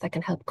knowledges that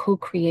can help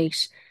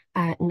co-create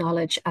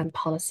knowledge and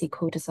policy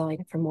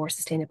co-design for more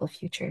sustainable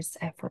futures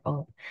for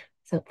all.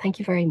 So thank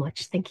you very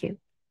much. Thank you.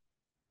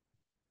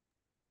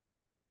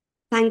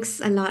 Thanks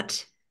a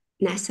lot,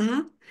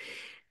 Nessa.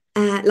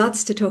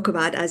 Lots to talk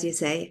about, as you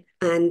say,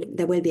 and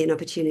there will be an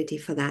opportunity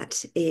for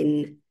that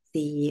in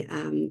the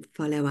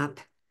follow-up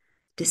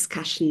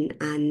discussion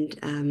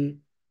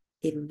and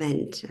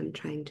event. I'm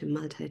trying to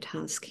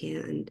multitask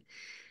here and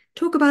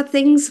talk about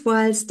things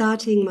while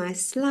starting my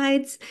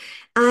slides.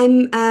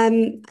 I'm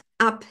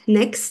up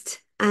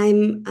next.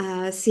 I'm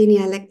a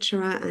senior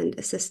lecturer and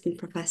assistant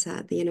professor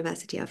at the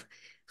University of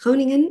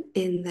Groningen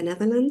in the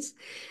Netherlands.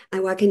 I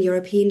work in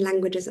European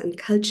languages and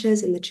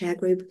cultures in the chair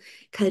group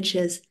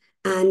Cultures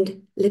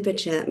and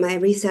Literature. My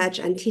research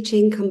and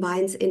teaching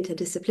combines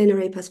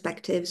interdisciplinary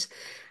perspectives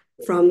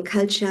from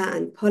culture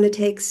and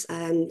politics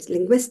and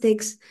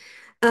linguistics,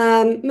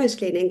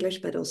 mostly in English,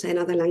 but also in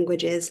other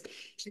languages.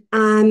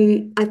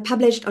 I've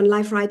published on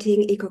life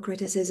writing,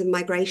 ecocriticism,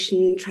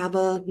 migration,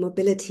 travel,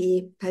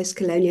 mobility,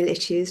 post-colonial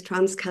issues,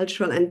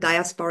 transcultural and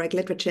diasporic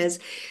literatures,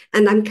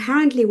 and I'm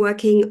currently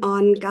working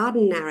on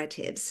garden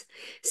narratives.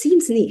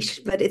 Seems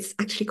niche, but it's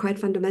actually quite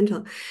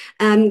fundamental.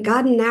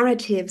 Garden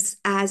narratives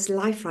as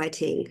life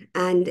writing,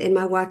 and in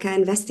my work I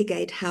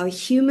investigate how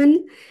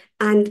human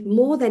and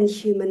more than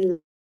human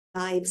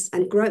lives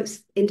and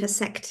growth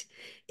intersect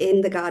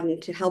in the garden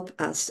to help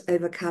us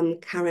overcome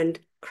current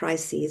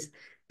crises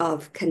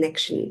of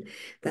connection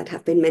that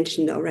have been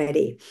mentioned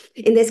already.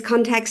 In this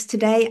context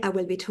today, I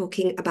will be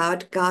talking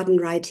about garden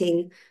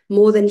writing,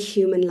 more than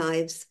human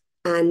lives,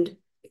 and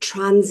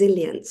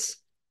transilience.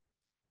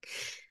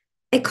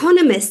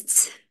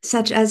 Economists,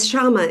 such as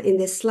Sharma in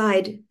this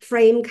slide,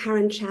 frame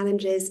current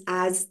challenges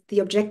as the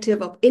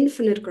objective of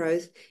infinite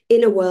growth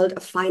in a world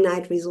of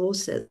finite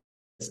resources,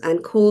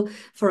 and call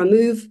for a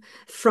move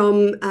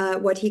from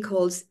what he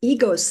calls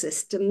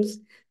ecosystems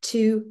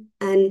to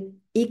an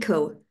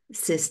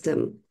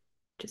ecosystem.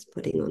 Just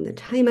putting on the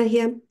timer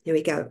here. Here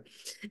we go.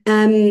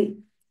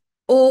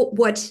 Or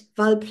what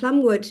Val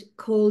Plumwood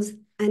calls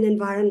an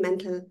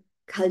environmental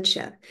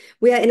culture.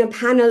 We are in a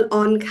panel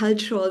on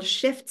cultural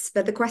shifts,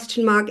 but the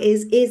question mark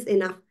is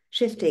enough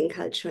shifting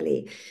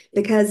culturally?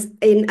 Because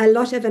in a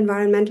lot of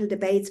environmental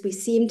debates, we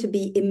seem to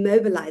be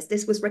immobilized.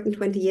 This was written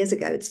 20 years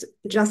ago. It's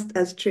just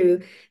as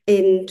true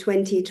in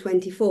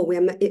 2024.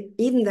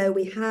 Even though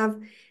we have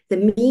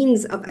the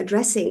means of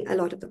addressing a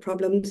lot of the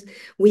problems,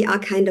 we are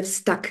kind of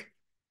stuck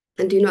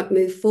and do not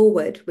move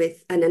forward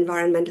with an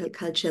environmental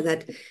culture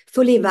that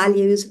fully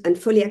values and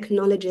fully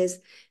acknowledges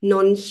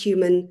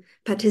non-human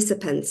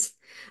participants.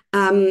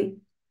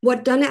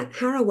 What Donna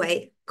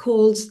Haraway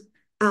calls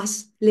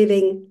us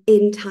living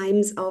in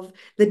times of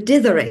the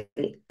dithering,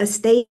 a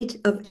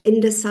state of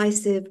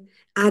indecisive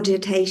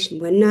agitation.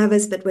 We're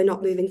nervous, but we're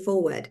not moving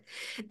forward.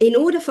 In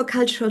order for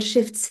cultural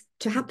shifts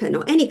to happen,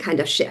 or any kind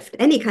of shift,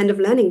 any kind of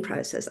learning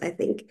process, I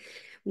think,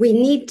 we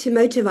need to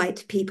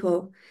motivate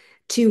people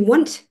to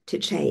want to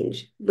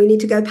change. We need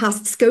to go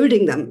past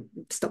scolding them,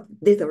 stop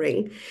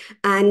dithering,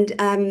 and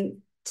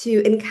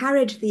to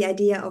encourage the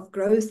idea of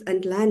growth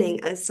and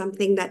learning as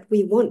something that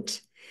we want.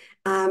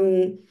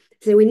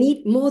 So we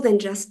need more than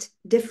just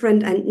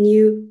different and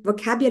new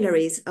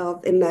vocabularies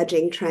of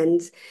emerging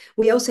trends.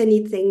 We also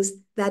need things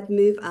that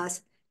move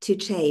us to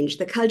change.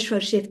 The cultural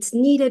shifts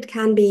needed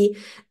can be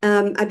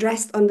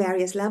addressed on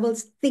various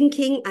levels: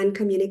 thinking and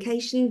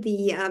communication.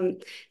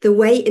 The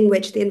way in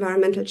which the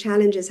environmental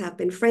challenges have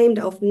been framed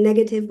of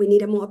negative, we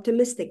need a more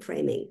optimistic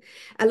framing.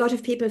 A lot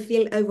of people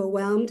feel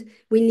overwhelmed.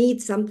 We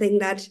need something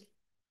that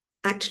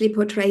actually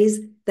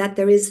portrays that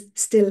there is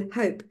still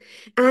hope.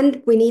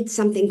 And we need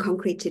something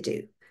concrete to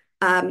do.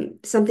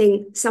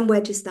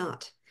 Somewhere to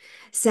start.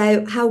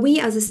 So how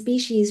we as a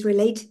species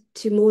relate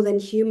to more than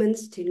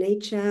humans, to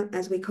nature,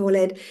 as we call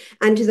it,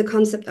 and to the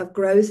concept of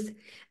growth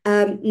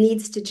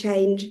needs to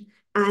change.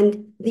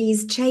 And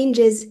these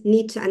changes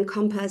need to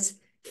encompass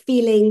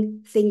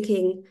feeling,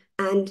 thinking,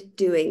 and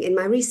doing. In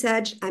my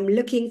research, I'm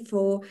looking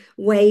for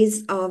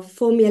ways of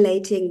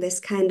formulating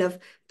this kind of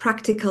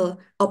practical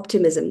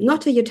optimism,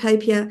 not a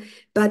utopia,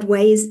 but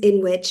ways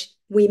in which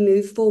we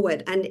move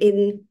forward. And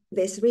in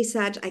this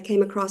research, I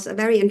came across a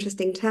very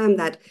interesting term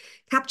that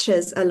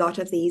captures a lot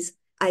of these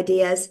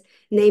ideas,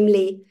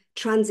 namely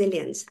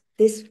transilience.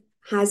 This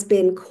has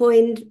been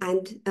coined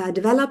and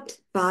developed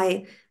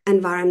by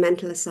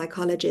environmental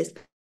psychologist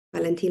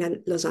Valentina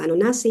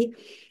Lozano-Nassi.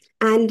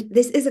 And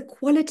this is a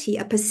quality,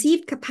 a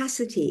perceived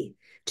capacity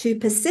to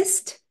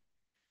persist,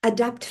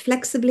 adapt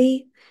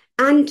flexibly,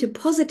 and to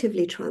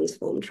positively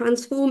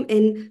transform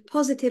in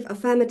positive,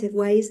 affirmative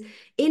ways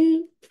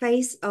in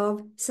face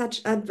of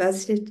such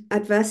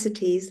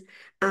adversities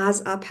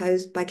as are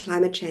posed by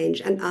climate change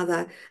and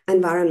other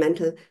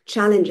environmental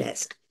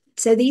challenges.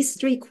 So these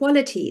three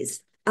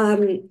qualities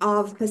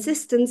of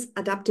persistence,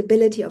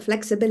 adaptability, or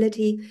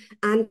flexibility,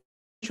 and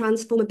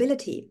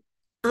transformability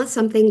are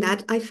something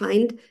that I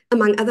find,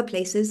 among other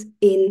places,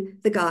 in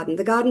the garden.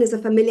 The garden is a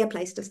familiar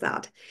place to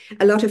start.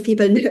 A lot of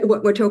people know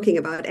what we're talking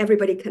about.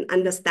 Everybody can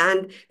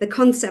understand the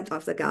concept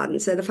of the garden.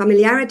 So the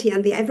familiarity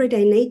and the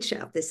everyday nature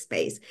of this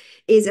space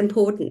is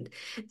important.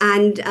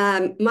 And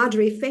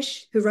Marjorie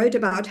Fish, who wrote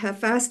about her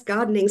first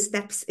gardening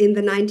steps in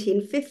the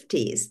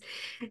 1950s,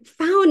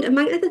 found,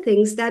 among other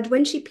things, that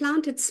when she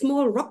planted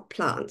small rock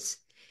plants,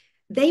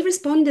 they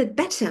responded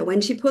better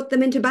when she put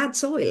them into bad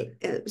soil,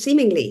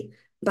 seemingly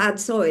bad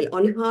soil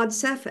on hard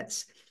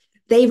surface.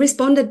 They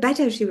responded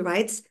better, she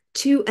writes,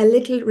 to a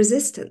little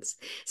resistance.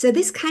 So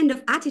this kind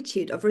of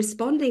attitude of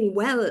responding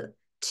well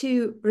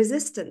to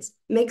resistance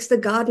makes the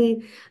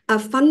garden a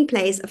fun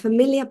place, a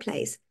familiar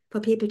place for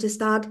people to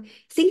start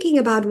thinking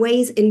about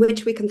ways in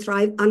which we can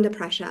thrive under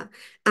pressure.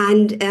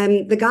 And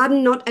the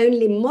garden not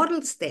only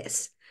models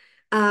this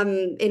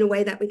in a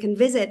way that we can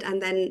visit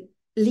and then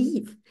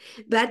leave,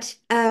 but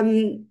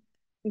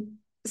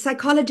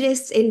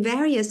psychologists in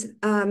various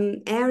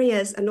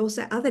areas and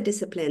also other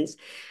disciplines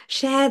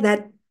share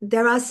that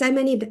there are so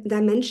many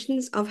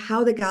dimensions of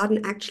how the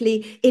garden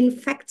actually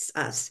infects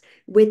us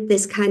with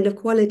this kind of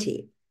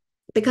quality.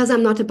 Because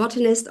I'm not a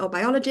botanist or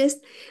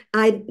biologist,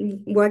 I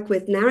work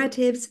with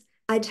narratives.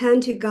 I turn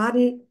to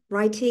garden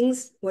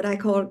writings, what I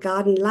call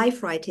garden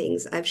life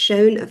writings. I've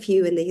shown a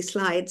few in these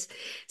slides,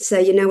 so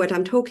you know what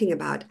I'm talking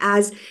about,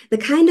 as the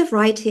kind of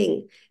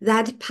writing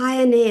that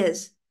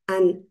pioneers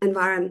an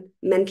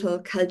environmental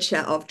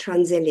culture of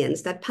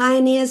transilience, that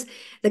pioneers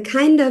the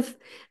kind of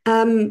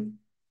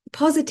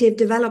positive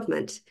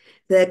development,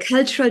 the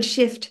cultural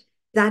shift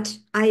that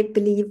I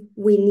believe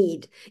we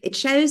need. It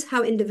shows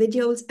how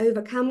individuals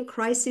overcome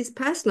crises,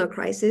 personal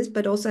crises,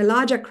 but also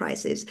larger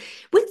crises,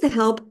 with the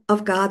help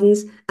of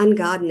gardens and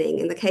gardening.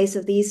 In the case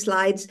of these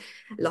slides,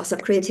 loss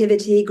of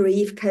creativity,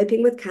 grief,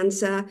 coping with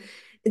cancer.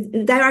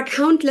 There are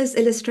countless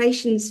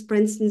illustrations, for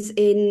instance,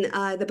 in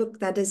the book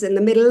that is in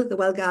the middle, The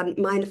Well-Gardened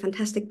Mind, a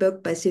fantastic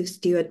book by Sue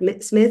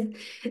Stuart-Smith.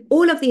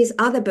 All of these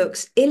other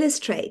books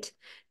illustrate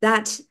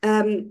that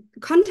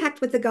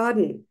contact with the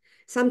garden,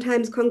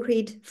 sometimes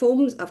concrete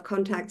forms of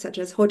contact, such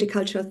as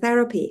horticultural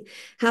therapy,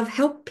 have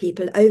helped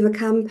people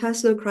overcome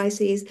personal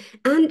crises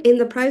and in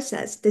the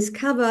process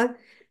discover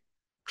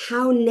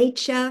how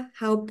nature,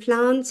 how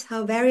plants,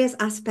 how various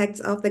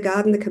aspects of the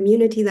garden, the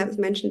community that was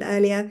mentioned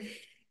earlier,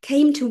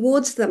 came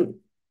towards them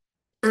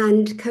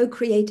and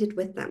co-created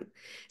with them.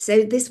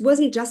 So this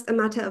wasn't just a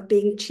matter of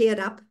being cheered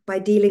up by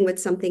dealing with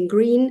something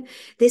green.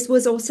 This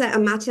was also a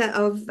matter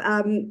of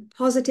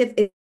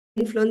positive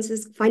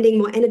influences, finding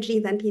more energy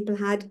than people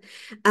had,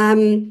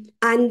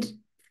 and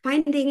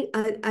finding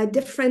a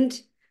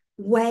different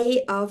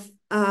way of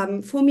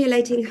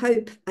formulating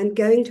hope and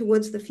going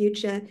towards the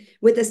future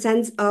with a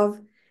sense of,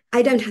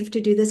 I don't have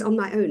to do this on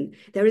my own.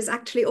 There is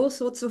actually all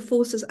sorts of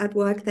forces at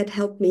work that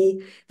help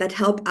me, that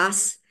help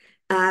us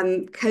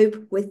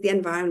cope with the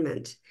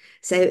environment.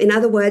 So in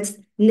other words,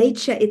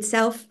 nature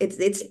itself,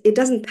 it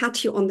doesn't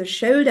pat you on the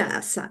shoulder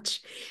as such,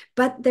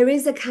 but there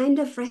is a kind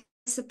of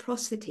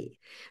reciprocity.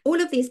 All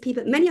of these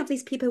people, many of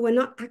these people were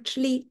not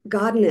actually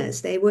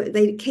gardeners.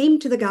 They came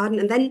to the garden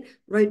and then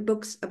wrote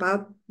books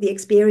about the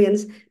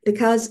experience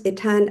because it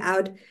turned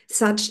out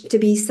to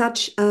be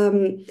such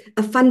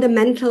a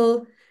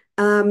fundamental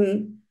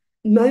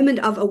moment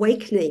of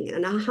awakening,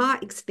 an aha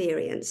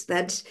experience,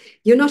 that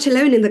you're not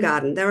alone in the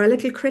garden. There are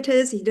little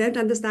critters, you don't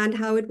understand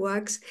how it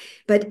works,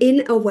 but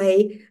in a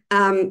way,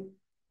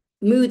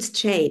 moods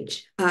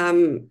change.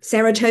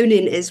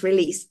 Serotonin is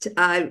released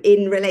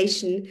in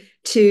relation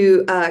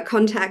to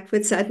contact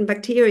with certain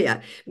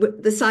bacteria.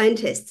 The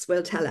scientists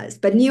will tell us,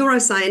 but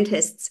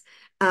neuroscientists,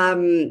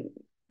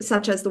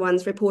 such as the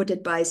ones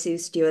reported by Sue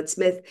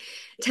Stuart-Smith,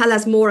 tell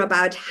us more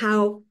about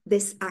how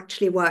this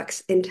actually works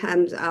in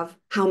terms of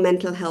how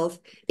mental health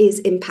is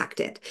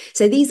impacted.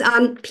 So these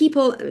are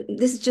people,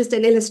 this is just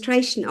an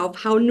illustration of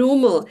how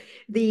normal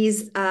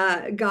these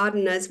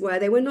gardeners were.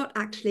 They were not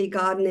actually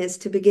gardeners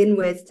to begin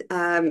with.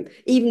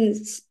 Even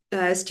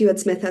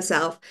Stuart-Smith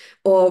herself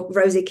or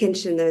Rosie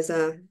Kinchin, there's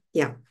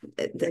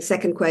the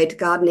second quote,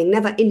 gardening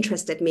never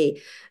interested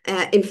me.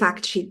 In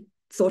fact, she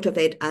thought of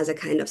it as a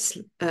kind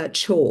of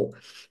chore.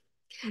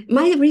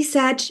 My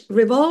research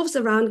revolves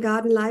around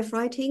garden life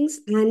writings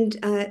and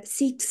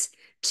seeks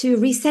to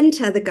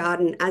recenter the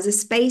garden as a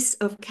space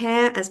of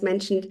care, as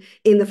mentioned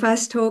in the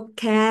first talk,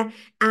 care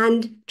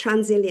and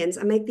transilience.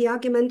 I make the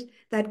argument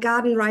that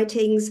garden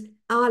writings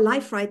are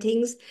life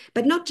writings,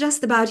 but not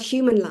just about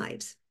human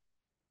lives.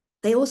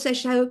 They also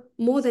show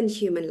more than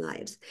human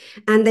lives,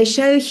 and they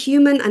show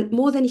human and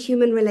more than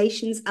human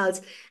relations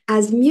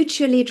as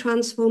mutually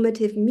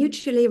transformative,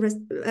 mutually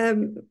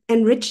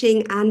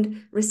enriching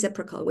and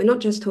reciprocal. We're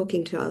not just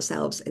talking to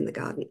ourselves in the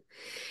garden.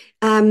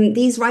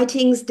 These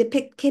writings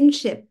depict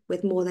kinship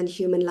with more than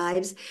human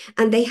lives,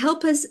 and they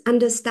help us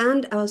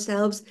understand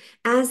ourselves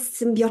as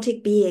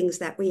symbiotic beings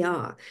that we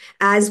are,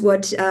 as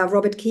what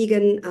Robert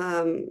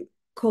Keegan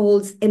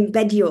calls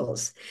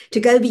embedduals, to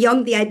go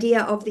beyond the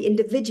idea of the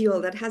individual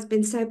that has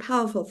been so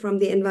powerful from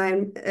the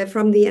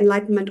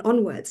Enlightenment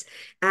onwards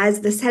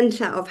as the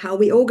center of how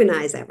we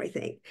organize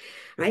everything,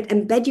 right?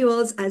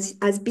 Embedduals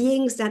as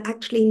beings that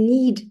actually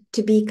need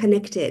to be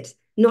connected,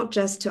 not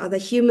just to other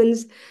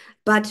humans,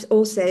 but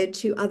also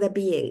to other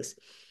beings.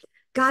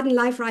 Garden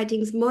life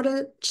writings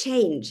model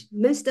change.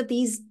 Most of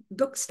these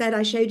books that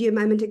I showed you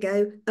a moment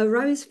ago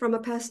arose from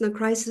a personal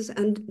crisis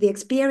and the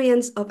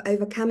experience of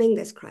overcoming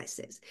this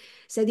crisis.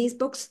 So these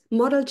books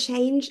model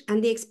change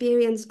and the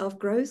experience of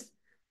growth,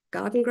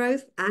 garden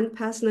growth and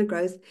personal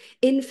growth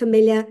in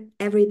familiar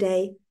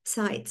everyday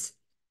sites.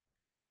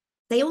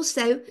 They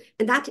also,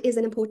 and that is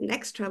an important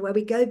extra where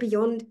we go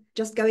beyond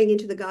just going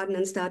into the garden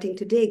and starting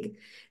to dig.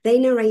 They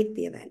narrate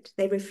the event.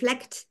 They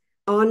reflect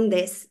on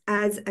this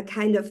as a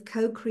kind of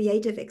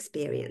co-creative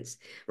experience.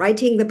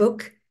 Writing the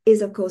book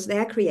is, of course,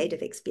 their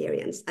creative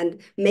experience, and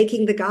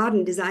making the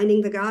garden,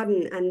 designing the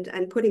garden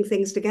and putting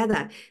things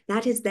together,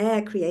 that is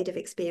their creative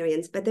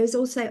experience. But there's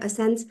also a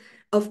sense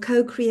of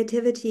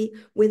co-creativity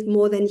with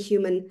more than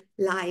human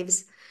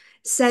lives.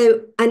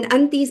 So,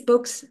 and these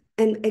books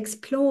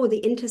explore the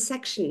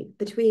intersection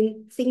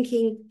between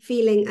thinking,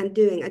 feeling, and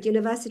doing. At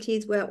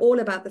universities, we're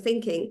all about the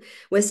thinking.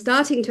 We're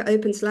starting to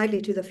open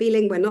slightly to the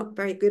feeling. We're not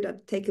very good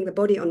at taking the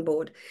body on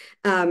board.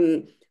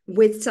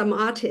 With some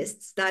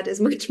artists, that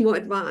is much more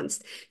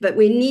advanced. But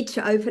we need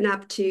to open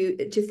up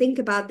to think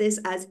about this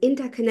as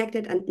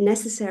interconnected and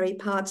necessary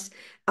parts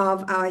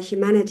of our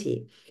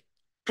humanity.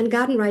 And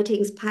garden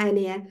writings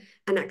pioneer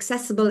an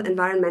accessible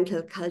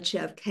environmental culture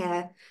of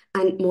care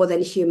and more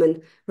than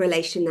human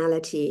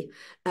relationality,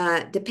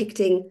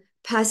 depicting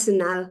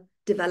personal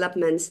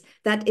developments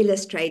that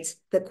illustrates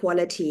the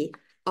quality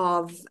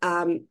of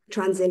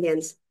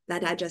transilience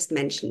that I just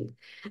mentioned.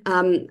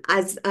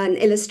 As an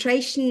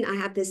illustration, I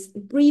have this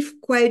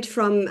brief quote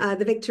from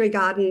The Victory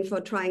Garden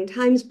for Trying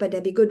Times by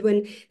Debbie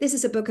Goodwin. This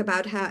is a book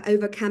about her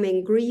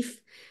overcoming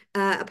grief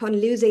upon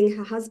losing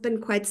her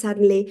husband quite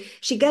suddenly.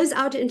 She goes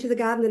out into the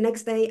garden the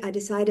next day. I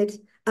decided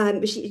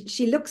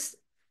she looks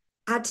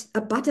at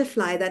a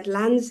butterfly that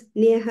landed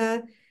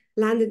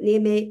near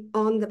me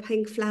on the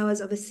pink flowers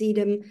of a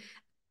sedum,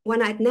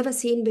 one I'd never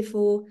seen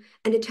before,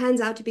 and it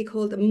turns out to be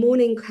called a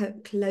mourning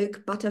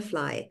cloak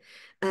butterfly.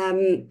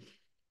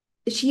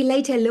 She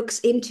later looks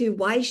into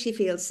why she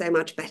feels so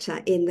much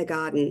better in the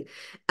garden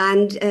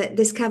and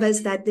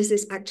discovers that this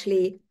is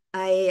actually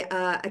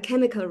a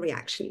chemical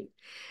reaction.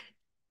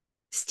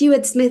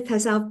 Stuart Smith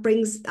herself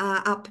brings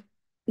up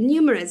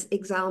numerous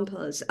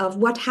examples of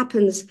what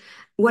happens,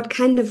 what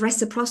kind of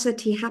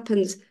reciprocity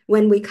happens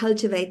when we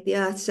cultivate the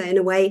earth. So in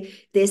a way,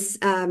 this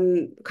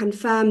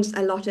confirms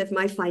a lot of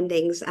my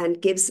findings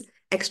and gives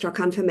extra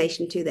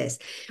confirmation to this.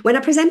 When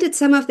I presented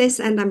some of this,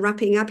 and I'm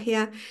wrapping up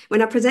here,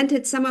 when I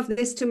presented some of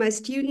this to my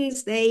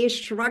students, they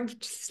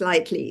shrugged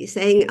slightly,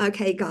 saying,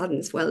 okay,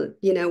 gardens, well,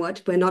 you know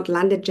what, we're not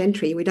landed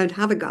gentry, we don't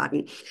have a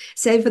garden.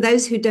 So for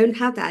those who don't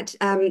have that,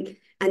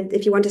 and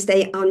if you want to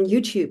stay on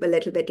YouTube a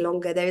little bit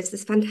longer, there's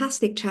this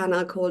fantastic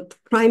channel called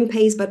Crime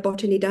Pays But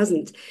Botany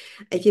Doesn't.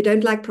 If you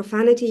don't like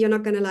profanity, you're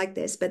not going to like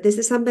this. But this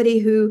is somebody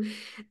who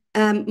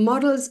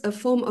models a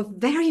form of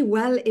very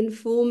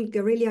well-informed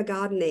guerrilla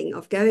gardening,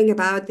 of going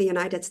about the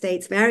United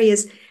States,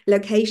 various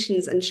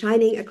locations, and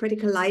shining a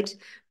critical light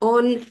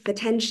on the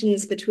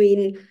tensions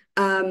between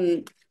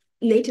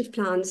native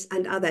plants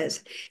and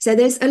others. So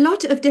there's a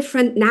lot of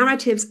different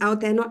narratives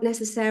out there, not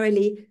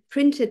necessarily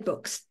printed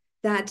books,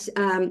 that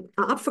are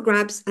up for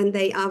grabs, and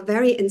they are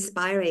very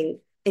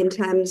inspiring in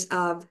terms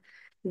of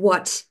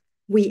what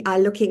we are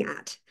looking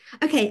at.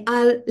 Okay,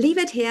 I'll leave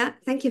it here.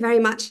 Thank you very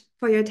much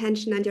for your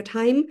attention and your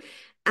time.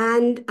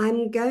 And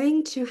I'm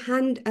going to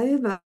hand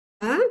over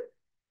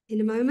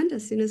in a moment,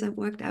 as soon as I've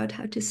worked out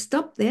how to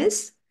stop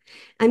this,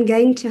 I'm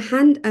going to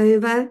hand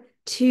over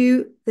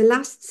to the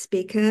last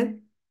speaker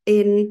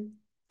in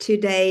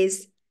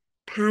today's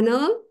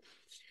panel.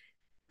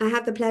 I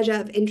have the pleasure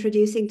of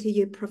introducing to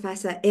you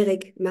Professor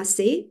Eric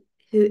Massé,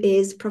 who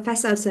is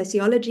Professor of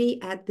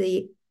Sociology at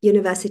the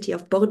University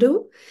of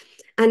Bordeaux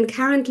and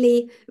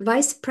currently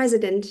Vice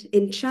President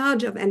in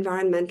charge of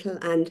environmental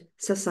and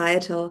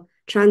societal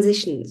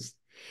transitions.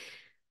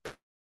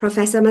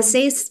 Professor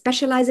Massé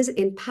specializes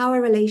in power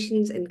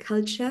relations and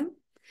culture,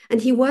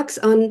 and he works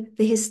on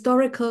the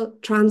historical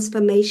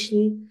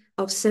transformation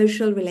of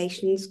social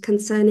relations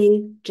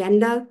concerning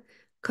gender,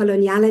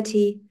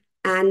 coloniality,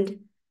 and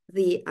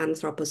the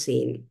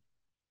Anthropocene.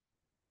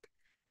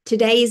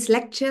 Today's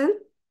lecture,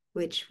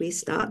 which we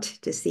start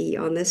to see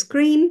on the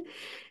screen,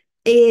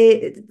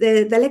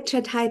 the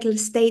lecture title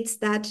states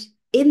that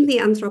in the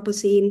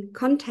Anthropocene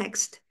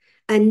context,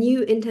 a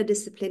new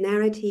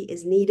interdisciplinarity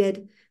is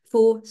needed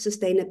for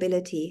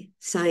sustainability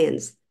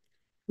science.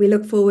 We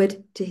look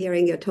forward to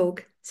hearing your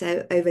talk.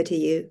 So over to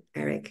you,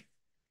 Eric.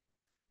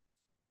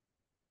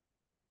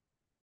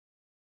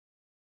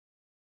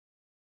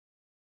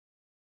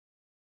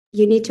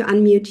 You need to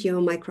unmute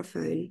your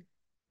microphone.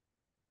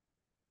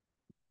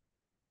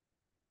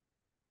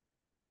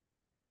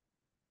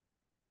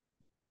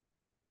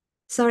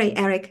 Sorry,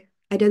 Eric,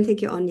 I don't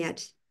think you're on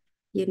yet.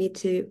 You need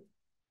to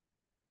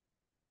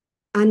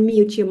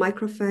unmute your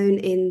microphone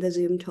in the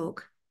Zoom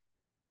talk.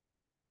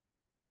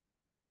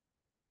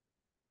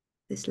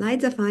 The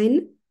slides are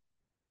fine.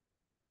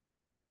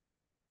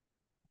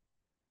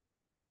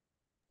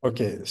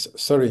 Okay,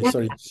 sorry.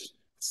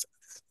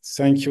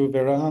 Thank you,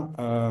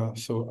 Vera.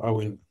 So I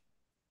will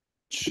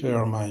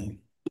share my.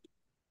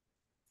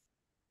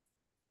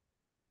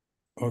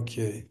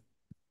 Okay.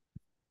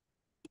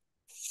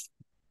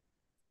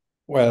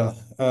 Well,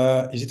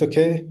 is it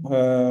okay?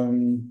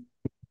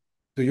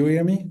 Do you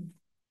hear me?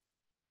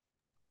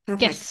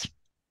 Perfect. Yes.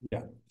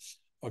 Yeah.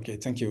 Okay,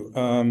 thank you.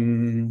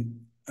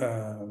 I'm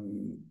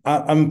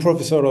a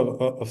professor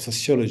of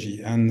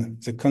sociology,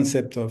 and the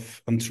concept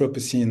of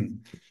Anthropocene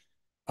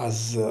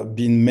has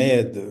been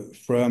made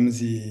from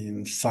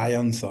the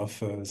science of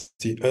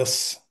the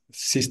Earth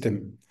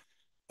system.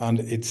 And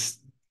it's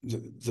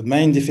the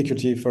main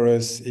difficulty for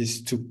us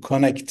is to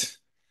connect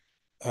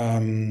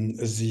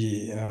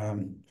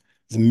the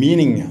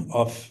meaning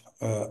of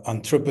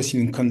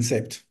Anthropocene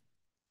concept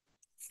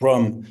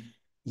from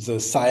the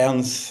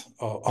science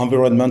or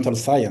environmental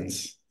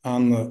science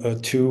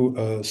and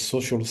to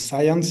social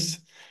science.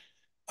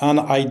 And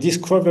I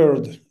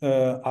discovered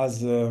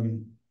as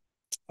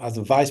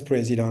a vice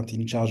president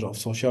in charge of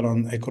social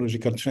and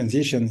ecological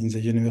transition in the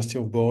University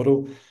of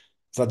Bordeaux,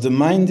 that the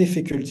main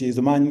difficulty,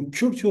 the main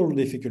cultural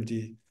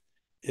difficulty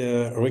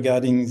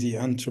regarding the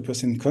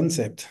Anthropocene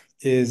concept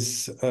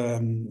is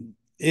a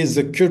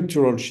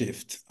cultural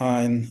shift.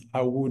 And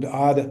I would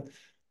add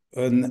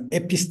an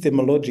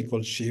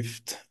epistemological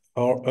shift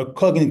or a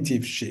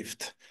cognitive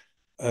shift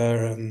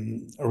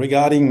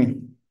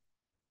regarding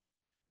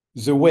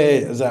the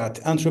way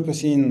that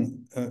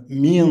Anthropocene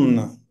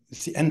mean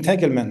the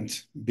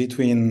entanglement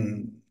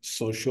between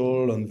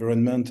social,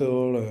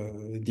 environmental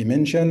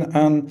dimension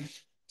and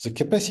the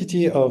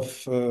capacity of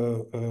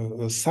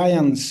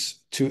science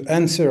to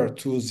answer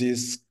to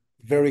these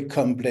very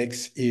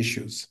complex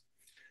issues.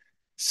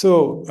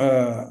 So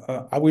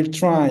I will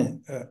try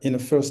in the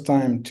first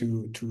time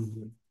to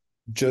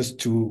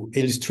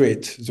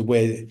illustrate the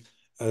way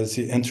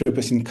the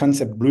Anthropocene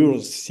concept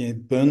blurs the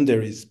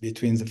boundaries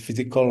between the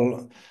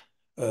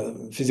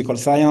physical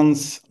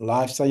science,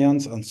 life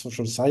science, and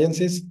social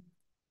sciences.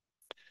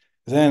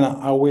 Then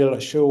I will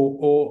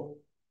show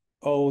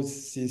how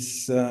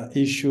these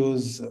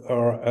issues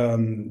are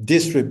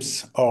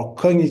disrupts our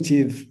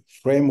cognitive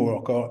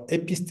framework or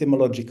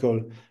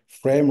epistemological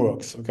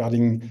frameworks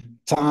regarding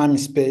time,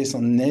 space,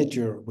 and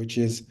nature, which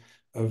is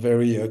a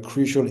very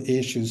crucial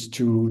issues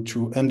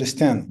to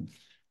understand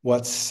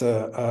what's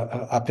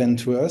happened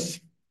to us.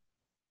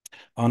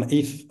 And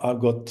if I've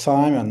got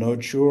time, I'm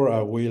not sure,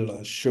 I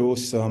will show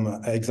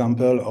some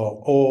example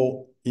of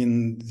how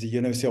in the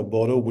University of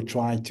Bordeaux we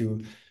try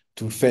to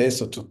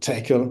face or to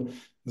tackle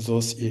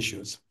those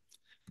issues.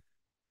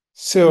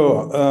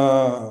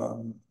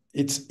 So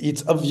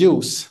it's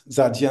obvious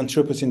that the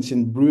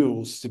Anthropocene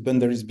blurs the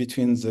boundaries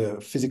between the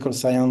physical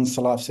science,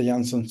 life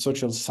science, and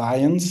social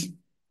science.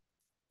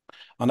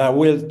 And I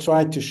will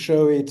try to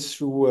show it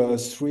through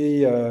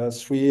three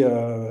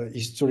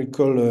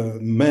historical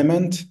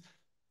moments.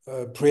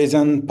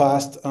 Present,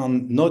 past,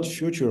 and not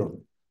future,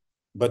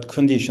 but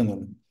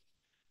conditional.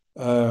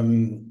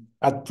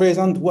 At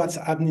present, what's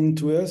happening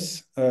to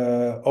us?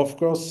 Of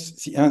course,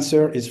 the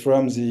answer is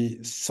from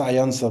the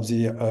science of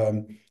the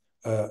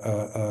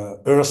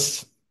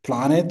Earth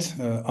planet,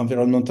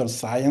 environmental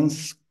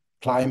science,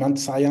 climate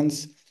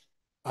science,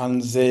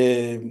 and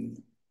they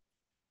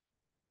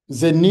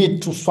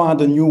need to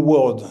find a new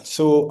word.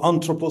 So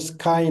anthropos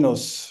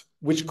kainos,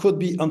 which could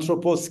be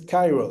anthropos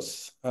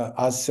kairos,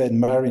 as said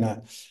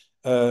Marina.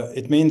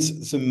 It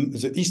means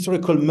the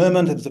historical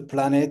moment of the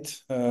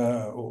planet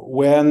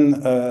when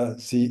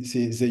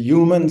the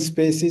human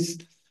species,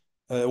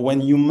 when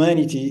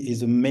humanity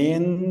is the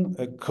main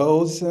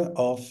cause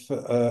of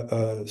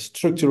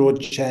structural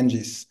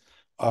changes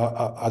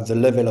at the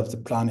level of the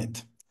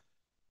planet.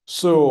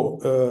 So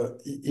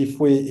if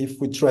we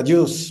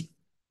translate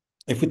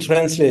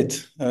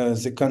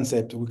the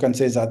concept, we can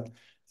say that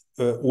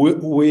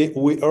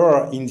we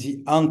are in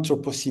the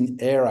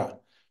Anthropocene era,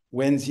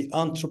 when the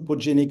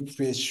anthropogenic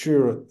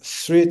pressure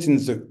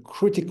threatens the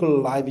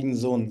critical living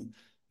zone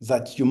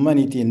that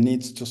humanity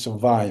needs to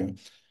survive.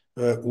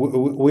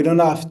 We don't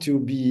have to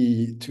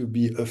be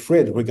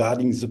afraid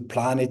regarding the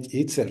planet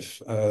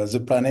itself.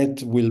 The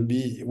planet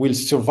will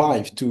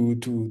survive to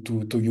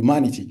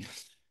humanity,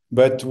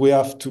 but we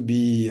have to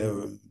be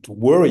to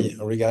worry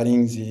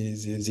regarding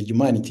the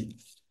humanity.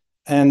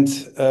 And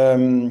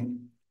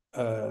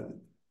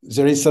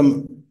there is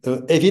some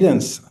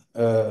evidence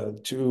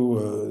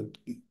to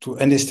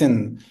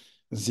understand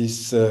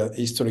this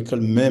historical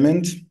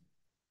moment,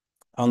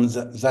 and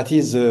that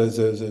is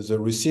the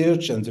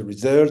research and the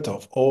result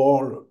of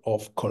all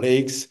of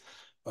colleagues,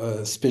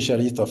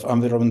 specialists of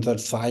environmental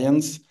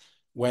science,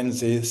 when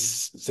they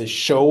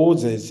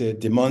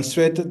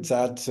demonstrated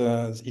that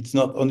it's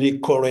not only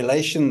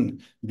correlation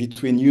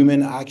between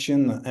human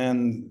action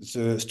and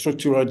the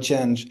structural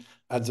change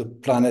at the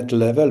planet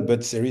level,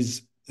 but there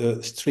is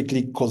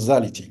strictly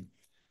causality.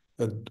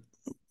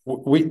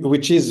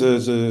 which is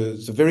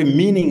the very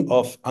meaning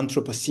of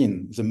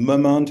Anthropocene. The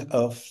moment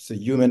of the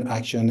human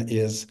action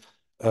is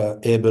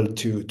able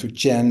to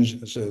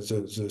change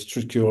the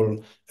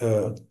structural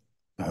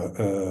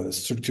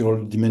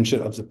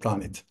dimension of the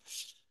planet.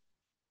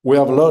 We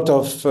have a lot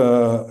of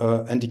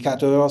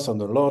indicators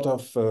and a lot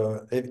of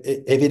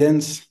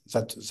evidence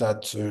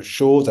that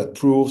shows, that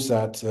proves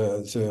that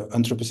the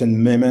Anthropocene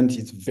moment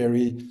is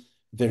very,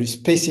 very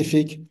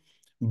specific,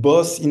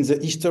 both in the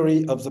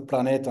history of the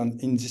planet and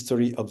in the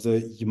history of the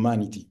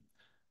humanity.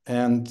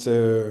 And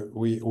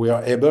we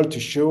are able to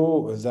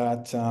show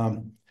that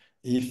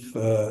if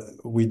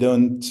we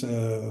don't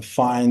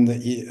find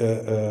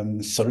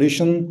a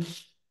solution,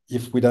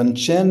 if we don't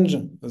change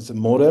the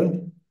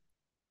model,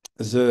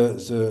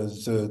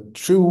 the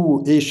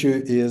true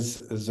issue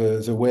is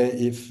the way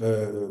if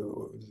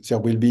there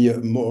will be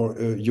more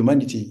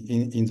humanity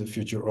in the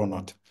future or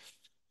not.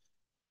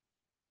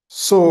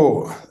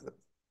 So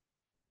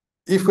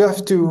if we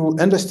have to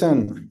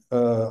understand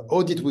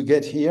how did we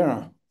get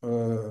here,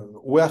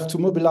 we have to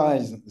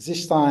mobilize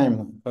this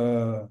time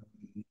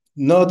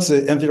not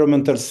the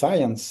environmental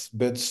science,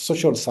 but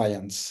social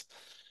science.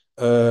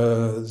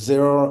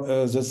 There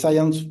are the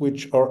science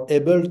which are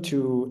able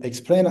to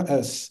explain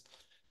us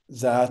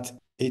that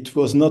it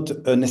was not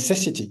a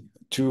necessity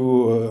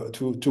to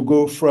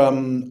go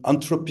from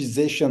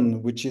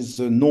anthropization, which is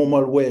the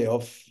normal way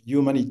of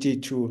humanity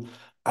to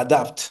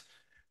adapt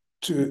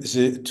to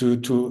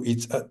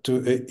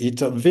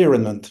its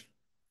environment,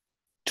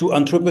 to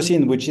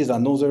Anthropocene, which is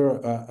another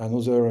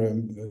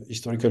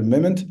historical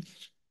moment.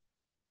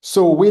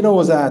 So we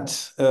know that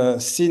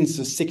since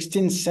the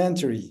 16th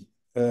century,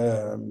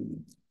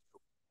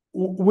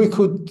 we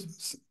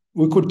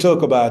could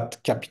talk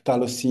about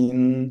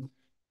Capitalocene,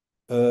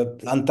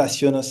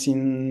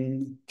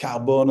 Plantationocene,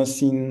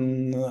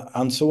 Carbonocene,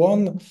 and so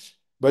on.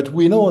 But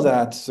we know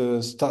that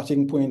the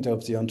starting point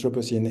of the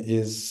Anthropocene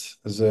is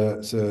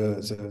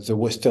the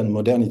Western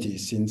modernity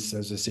since the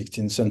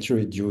 16th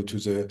century, due to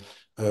the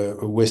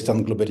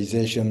Western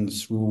globalization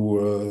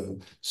through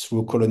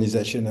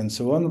colonization and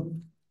so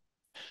on.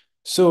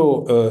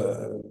 So,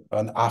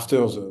 and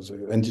after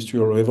the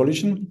Industrial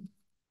Revolution.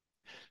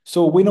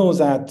 So we know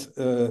that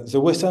the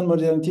Western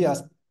modernity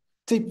has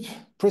tipped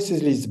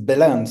precisely the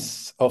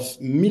balance of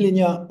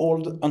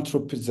millennia-old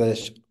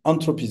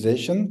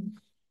anthropization,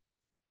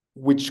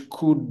 which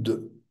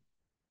could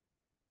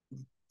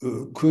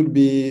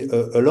be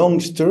a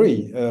long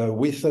story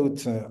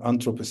without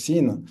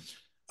Anthropocene,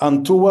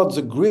 and towards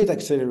the great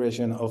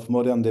acceleration of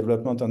modern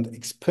development and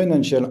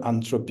exponential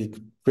anthropic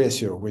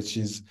pressure, which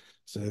is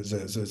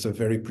the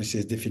very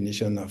precise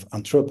definition of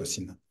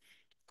Anthropocene.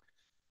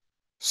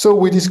 So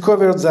we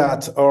discovered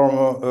that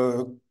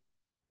our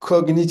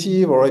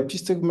cognitive or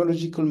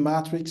epistemological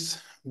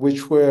matrix,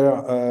 which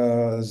were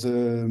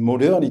the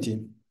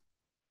modernity,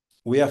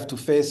 we have to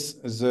face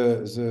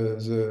the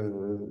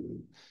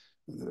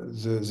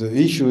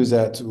issue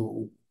that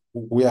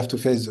we have to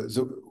face.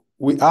 The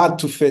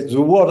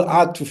world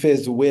had to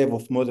face the wave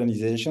of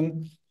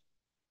modernization,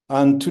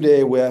 and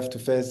today we have to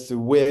face the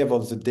wave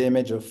of the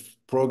damage of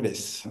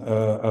progress.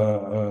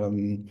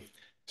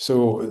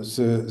 So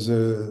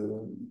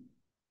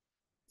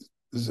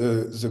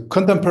the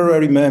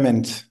contemporary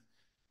moment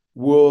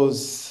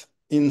was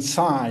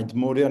inside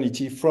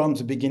modernity from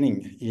the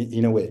beginning,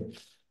 in a way.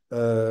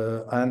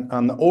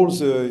 And all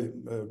the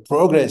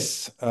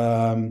progress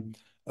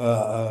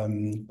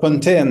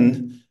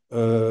contain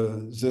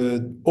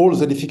all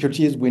the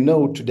difficulties we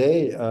know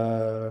today,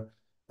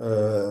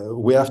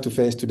 we have to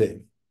face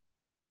today.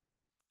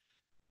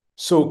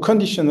 So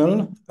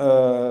conditional,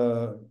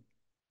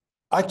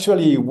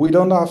 actually, we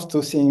don't have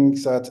to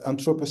think that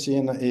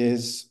Anthropocene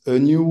is a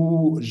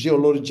new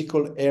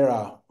geological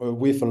era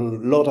with a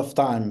lot of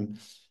time.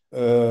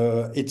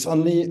 It's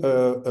only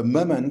a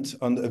moment,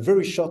 and a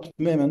very short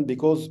moment,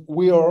 because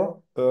we are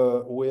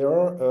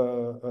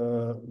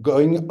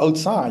going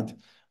outside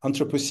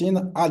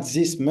Anthropocene at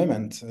this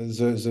moment.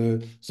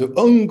 The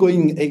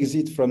ongoing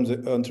exit from the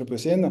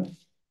Anthropocene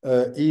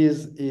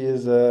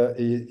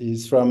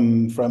is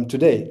from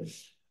today.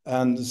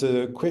 And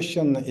the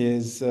question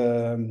is,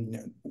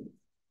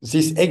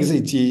 this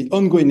exit, the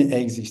ongoing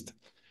exit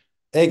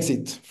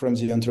from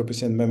the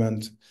Anthropocene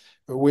moment,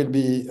 will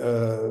be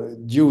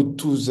due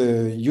to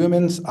the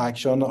humans'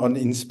 action and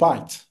in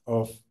spite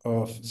of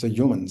the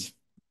humans.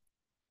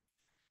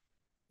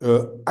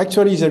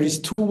 Actually, there is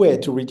two ways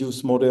to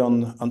reduce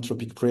modern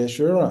anthropic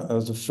pressure.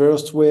 The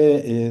first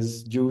way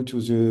is due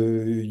to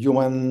the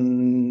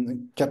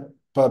human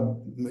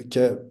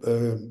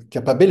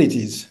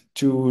capabilities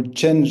to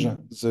change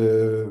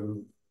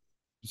the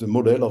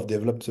model of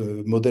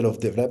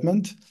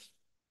development,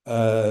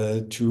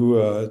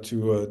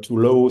 to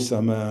lower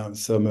some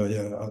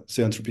the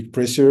anthropic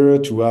pressure,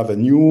 to have a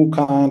new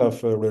kind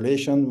of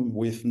relation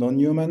with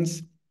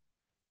non-humans,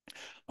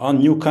 a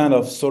new kind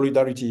of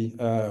solidarity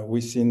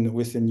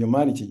within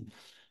humanity.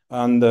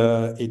 And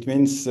it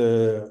means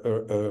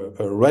a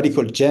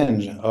radical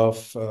change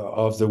of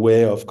the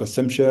way of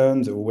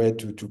consumption, the way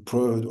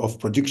of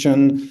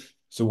production,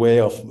 the way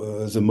of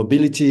the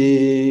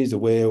mobility, the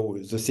way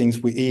the things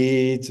we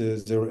eat.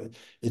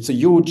 It's a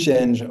huge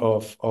change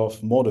of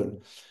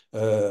model.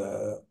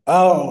 A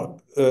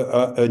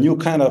new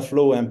kind of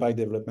low impact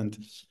development.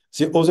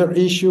 The other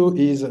issue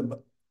is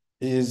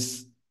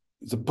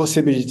the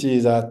possibility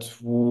that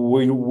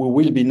we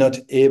will be not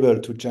able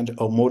to change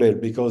our model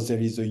because there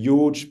is a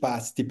huge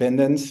path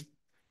dependence,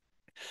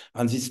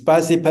 and this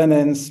path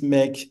dependence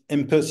make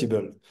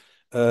impossible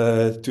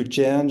to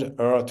change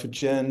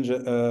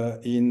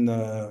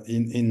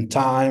in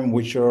time,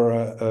 which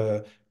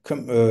are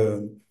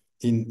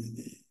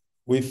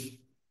with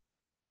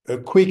a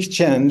quick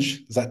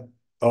change that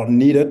are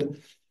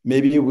needed.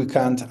 Maybe we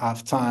can't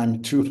have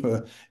time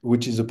to,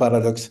 which is a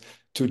paradox,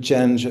 to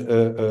change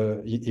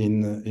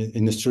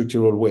in a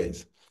structural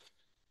ways.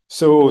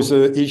 So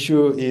the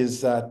issue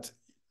is that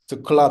the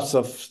collapse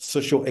of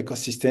social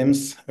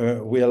ecosystems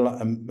will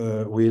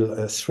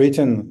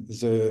threaten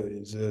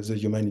the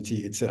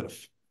humanity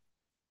itself.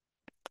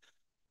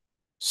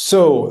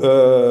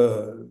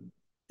 So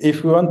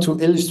if we want to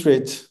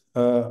illustrate,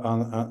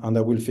 and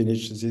I will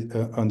finish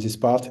on this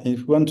part, if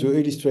we want to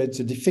illustrate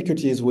the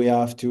difficulties we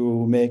have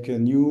to make a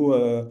new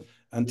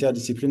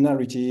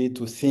interdisciplinarity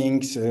to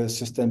think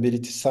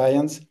sustainability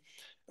science,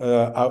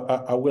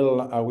 I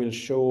will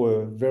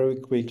show very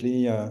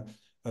quickly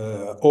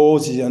all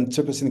the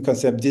Anthropocene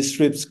concept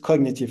disrupts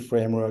cognitive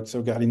frameworks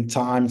regarding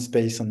time,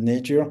 space, and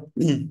nature.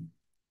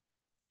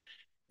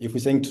 If we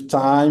think to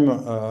time,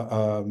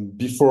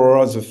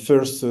 before the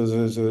first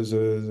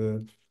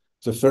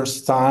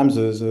time,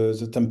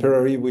 the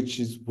temporary, which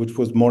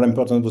was more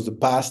important, was the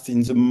past.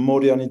 In the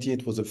modernity,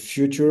 it was the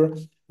future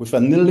with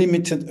an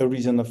unlimited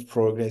horizon of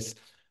progress.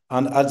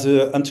 And at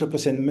the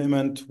Anthropocene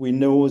moment, we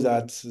know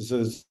that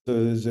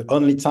the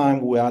only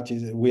time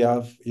we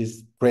have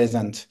is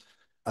present.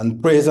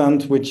 And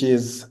present, which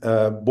is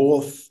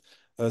both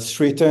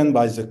threatened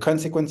by the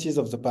consequences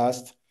of the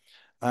past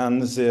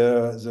and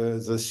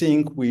the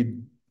thing we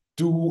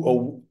do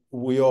or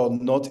we are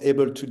not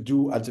able to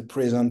do at the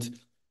present,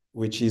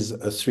 which is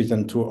a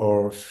threat to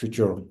our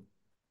future.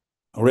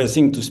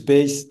 Racing to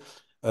space,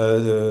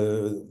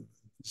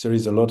 there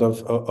is a lot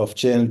of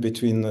change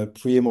between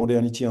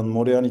pre-modernity and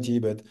modernity,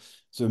 but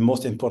the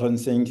most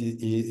important thing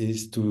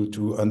is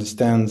to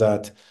understand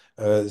that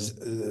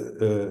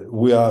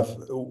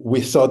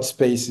we thought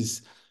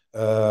spaces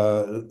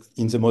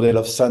in the model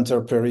of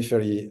center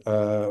periphery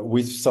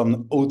with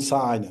some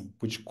outside,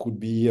 which could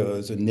be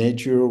the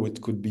nature,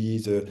 which could be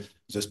the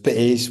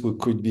space, which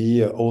could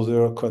be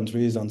other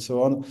countries and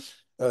so on,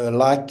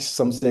 like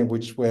something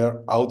which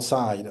were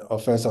outside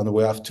of us and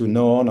we have to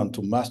know and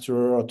to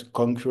master or to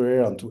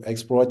conquer and to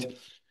exploit.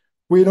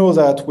 We know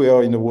that we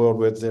are in a world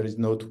where there is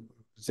no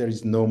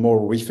more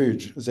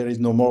refuge. There is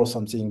no more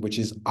something which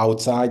is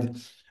outside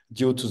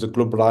due to the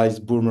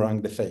globalized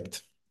boomerang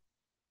effect.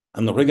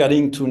 And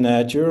regarding to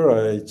nature,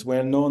 it's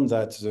well known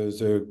that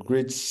the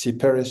great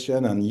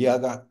separation and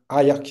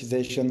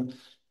hierarchization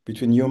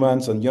between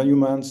humans and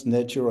non-humans,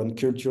 nature and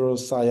cultural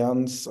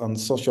science and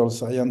social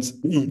science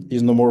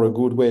is no more a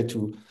good way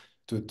to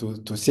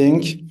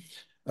think.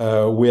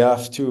 We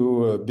have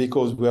to,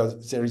 because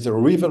there is a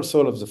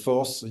reversal of the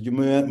force.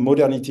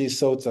 Modernity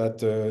thought that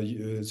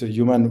the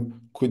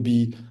human could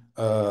be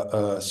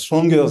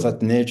stronger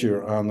than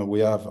nature, and we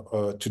have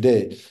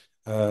today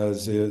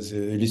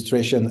the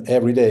illustration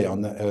every day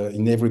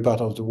in every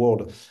part of the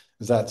world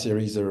that there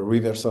is a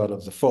reversal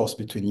of the force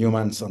between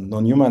humans and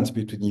non-humans,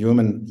 between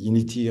human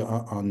unity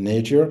and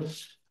nature.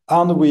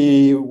 And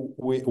we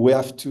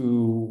have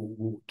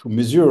to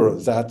measure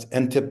that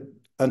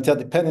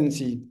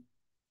interdependency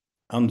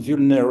and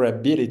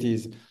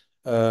vulnerabilities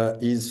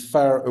is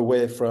far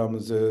away from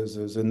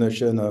the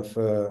notion of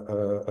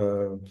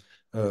the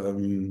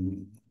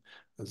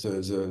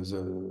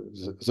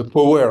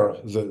power,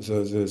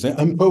 the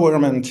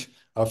empowerment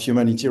of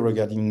humanity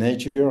regarding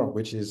nature,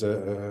 which is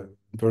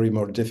very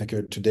more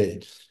difficult today.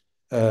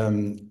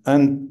 And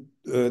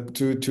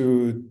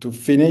to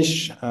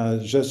finish,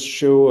 just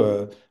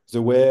show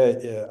the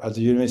way at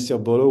the University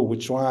of Bordeaux we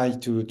try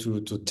to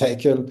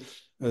tackle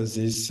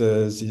this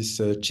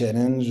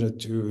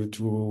challenge to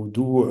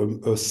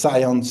do a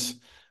science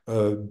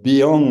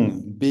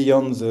beyond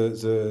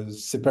the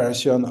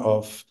separation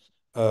of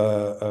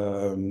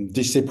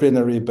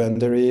disciplinary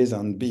boundaries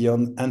and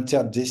beyond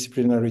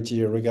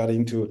interdisciplinarity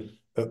regarding to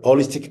a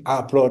holistic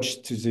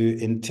approach to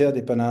the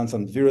interdependence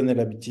and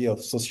vulnerability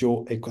of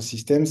socio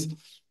ecosystems.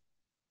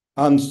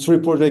 And three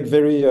projects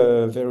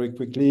very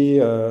quickly.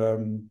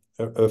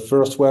 A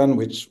first one,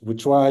 which we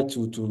try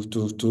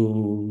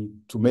to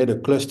make a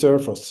cluster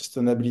for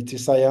sustainability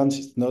science.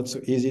 It's not so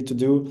easy to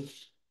do.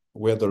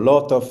 We had a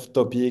lot of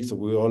topics,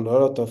 we have a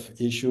lot of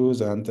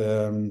issues, and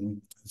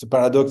the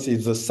paradox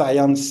is the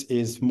science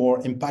is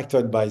more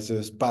impacted by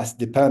the past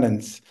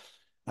dependence,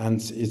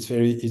 and it's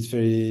very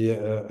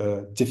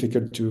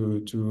difficult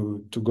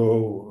to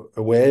go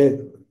away.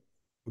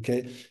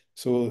 Okay,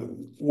 so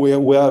we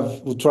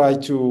try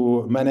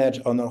to manage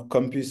on our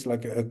campus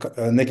like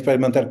an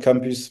experimental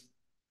campus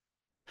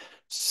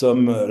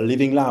some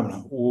living lab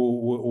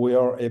who we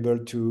are able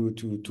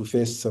to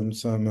face some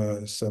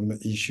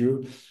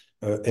issue,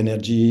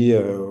 energy,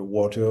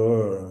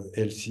 water,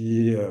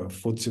 healthy,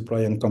 food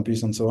supply and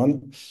campus and so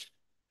on.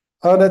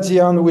 And at the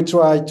end, we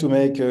try to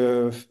make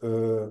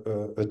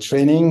a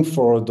training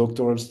for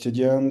doctoral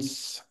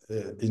students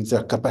in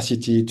their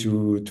capacity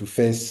to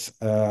face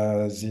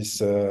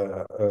these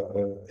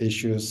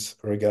issues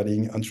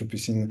regarding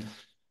Anthropocene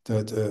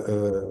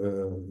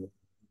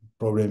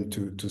problem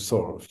to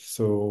solve.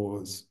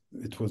 So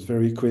it was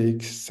very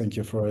quick. Thank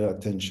you for your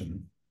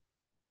attention.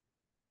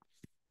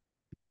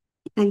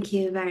 Thank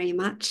you very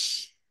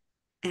much,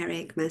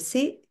 Eric.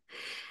 Merci.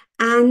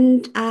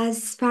 And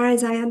as far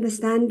as I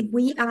understand,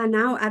 we are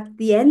now at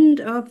the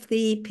end of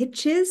the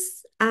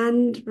pitches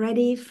and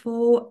ready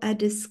for a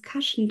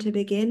discussion to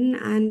begin.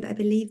 And I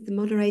believe the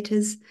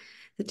moderators,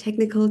 the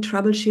technical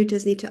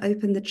troubleshooters, need to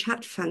open the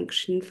chat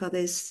function for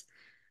this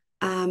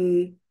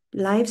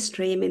live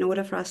stream in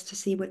order for us to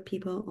see what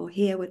people or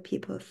hear what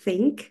people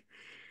think.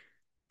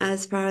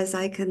 As far as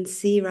I can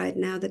see right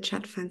now, the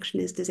chat function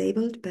is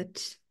disabled,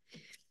 but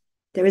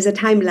there is a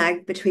time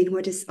lag between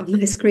what is on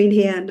my screen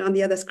here and on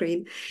the other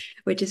screen,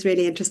 which is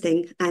really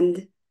interesting.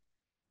 And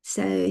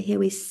so here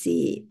we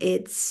see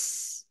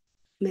it's,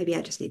 maybe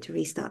I just need to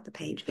restart the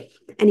page.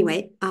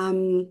 Anyway,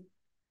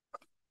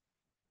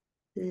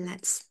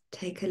 let's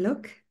take a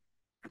look.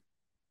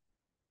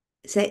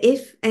 So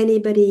if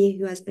anybody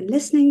who has been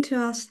listening to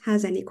us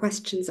has any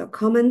questions or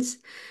comments,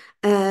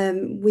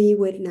 we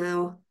would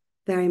now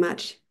very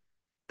much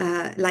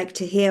like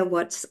to hear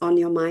what's on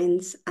your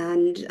minds.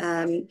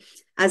 And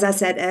as I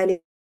said earlier,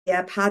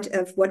 part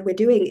of what we're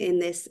doing in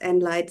this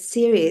ENLIGHT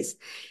series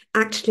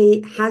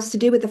actually has to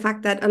do with the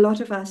fact that a lot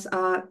of us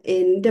are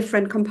in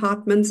different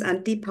compartments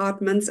and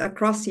departments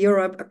across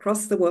Europe,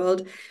 across the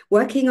world,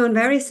 working on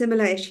very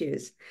similar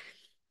issues.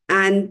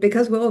 And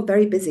because we're all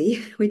very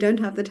busy, we don't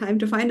have the time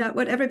to find out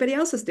what everybody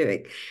else is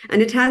doing.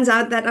 And it turns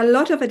out that a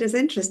lot of it is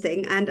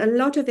interesting and a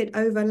lot of it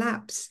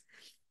overlaps.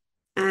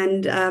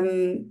 And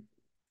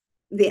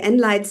the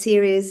ENLIGHT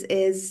series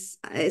is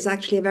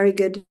actually a very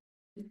good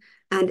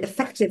and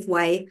effective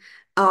way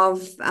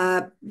of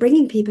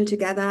bringing people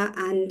together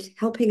and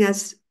helping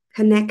us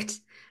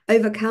connect,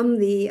 overcome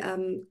the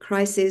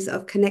crisis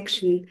of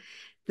connection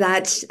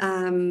that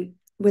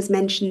was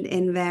mentioned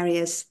in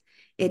various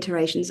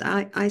iterations.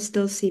 I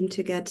still seem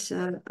to get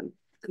a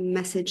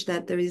message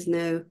that there is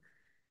no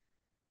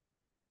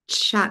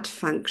chat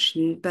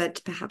function,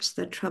 but perhaps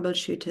the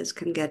troubleshooters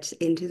can get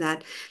into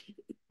that.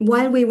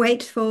 While we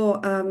wait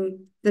for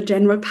the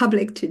general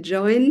public to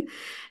join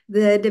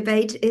the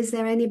debate, is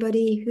there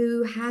anybody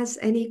who has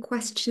any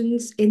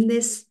questions in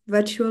this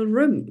virtual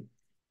room?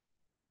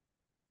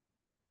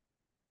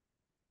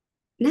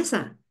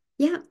 Nessa,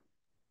 yeah,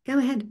 go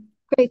ahead.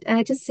 Great.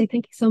 Just say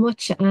thank you so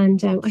much.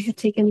 And I have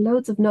taken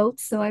loads of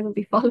notes, so I will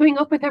be following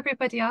up with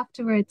everybody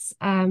afterwards.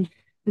 It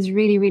was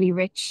really, really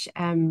rich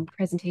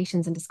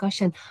presentations and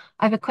discussion.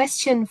 I have a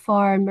question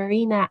for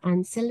Marina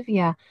and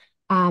Silvia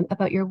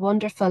about your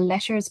wonderful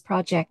letters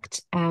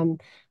project.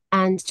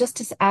 And just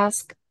to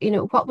ask,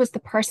 what was the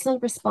personal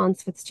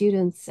response with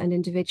students and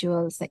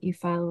individuals that you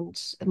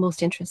found the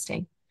most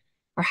interesting?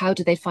 Or how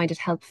did they find it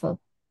helpful?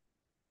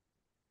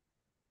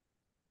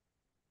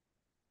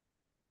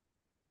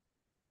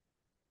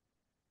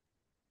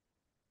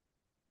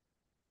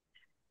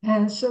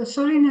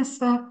 Sorry,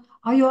 Nessa,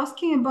 are you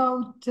asking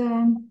about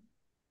the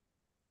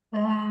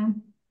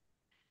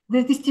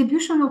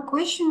distribution of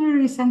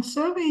questionnaires and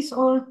surveys,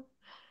 or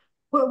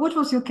what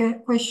was your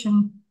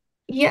question?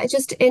 Yeah,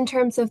 just in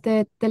terms of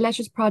the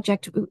letters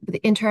project,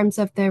 in terms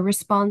of the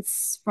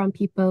response from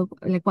people,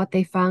 like what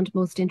they found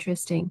most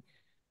interesting.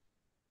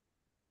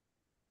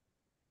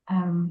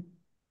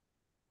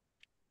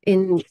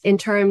 In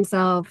terms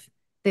of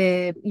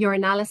your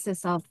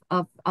analysis of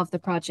the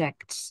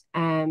project,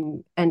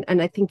 and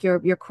I think your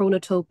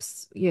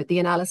chronotopes, the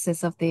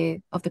analysis of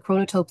the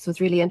chronotopes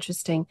was really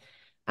interesting,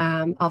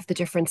 of the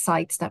different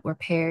sites that were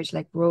paired,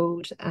 like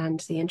road and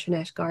the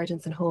internet,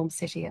 gardens and home,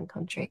 city and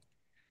country.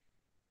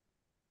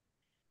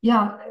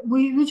 Yeah,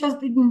 we just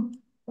didn't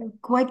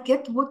quite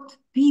get what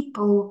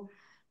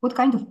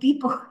kind of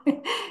people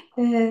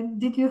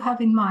did you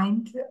have in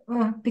mind?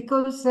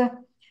 Because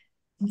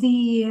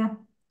the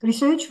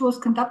research was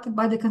conducted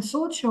by the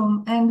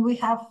consortium, and we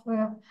have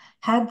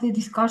had the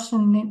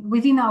discussion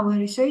within our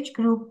research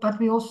group, but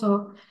we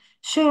also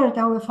shared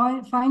our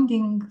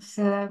findings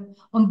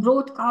on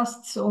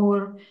broadcasts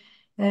or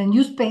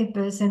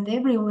newspapers and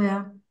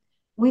everywhere.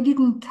 We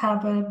didn't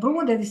have a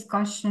broader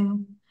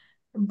discussion,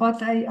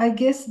 but I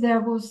guess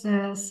there was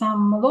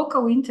some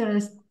local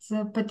interest,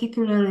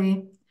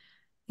 particularly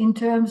in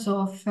terms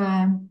of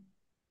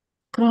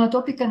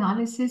chronotopic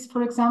analysis.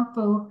 For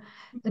example,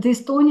 the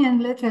Estonian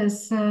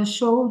letters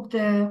showed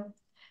a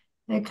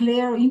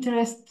clear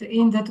interest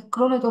in the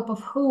chronotope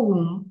of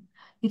home.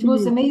 It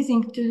was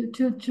amazing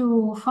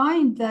to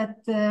find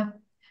that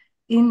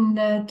in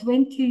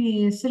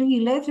 23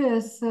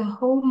 letters,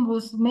 home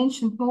was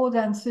mentioned more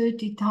than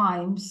 30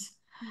 times.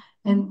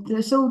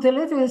 And so the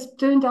letters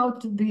turned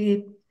out to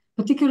be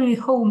particularly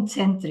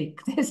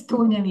home-centric, the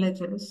Estonian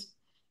letters.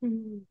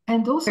 Mm.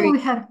 And also we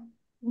had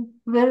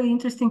very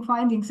interesting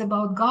findings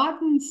about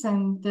gardens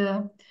and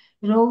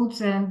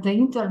roads and the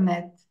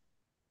internet.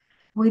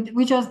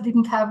 We just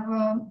didn't have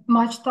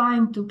much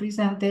time to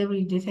present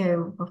every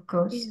detail, of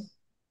course.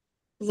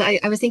 Yeah.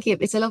 I was thinking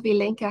it's a lovely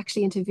link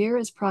actually into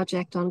Vera's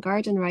project on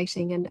garden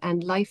writing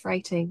and life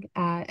writing,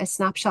 a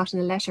snapshot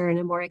in a letter and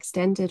a more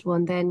extended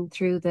one then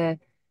through the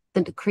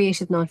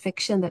creative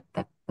nonfiction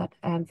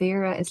that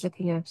Vera is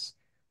looking at.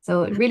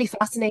 So really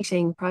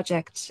fascinating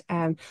project.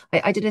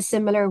 I did a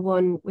similar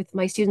one with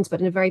my students, but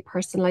in a very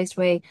personalized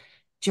way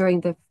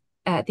during the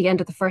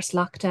end of the first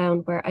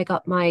lockdown, where I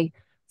got my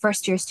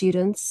first year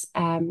students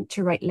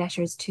to write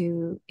letters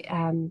to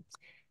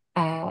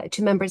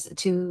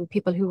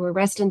people who were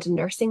resident in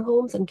nursing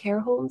homes and care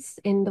homes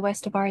in the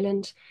west of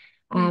Ireland.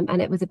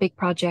 And it was a big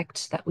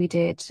project that we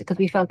did because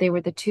we felt they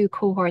were the two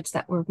cohorts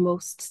that were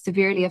most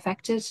severely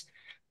affected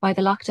by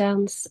the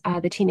lockdowns,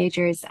 the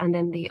teenagers and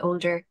then the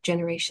older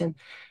generation.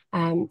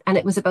 And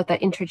it was about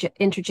that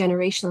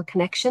intergenerational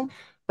connection.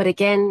 But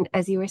again,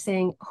 as you were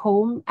saying,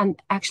 home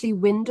and actually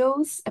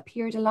windows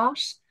appeared a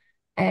lot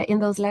in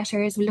those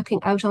letters,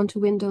 looking out onto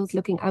windows,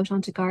 looking out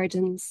onto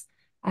gardens,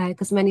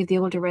 because many of the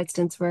older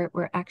residents were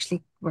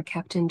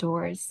kept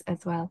indoors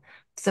as well.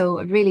 So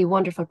a really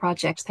wonderful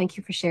project. Thank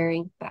you for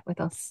sharing that with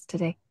us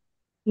today.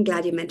 I'm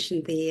glad you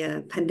mentioned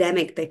the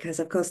pandemic, because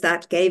of course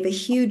that gave a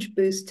huge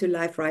boost to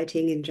life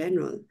writing in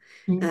general.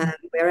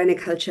 We're in a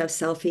culture of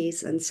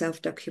selfies and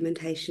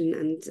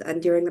self-documentation,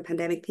 and during the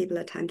pandemic people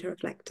had time to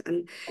reflect.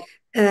 And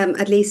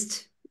at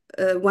least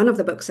one of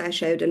the books I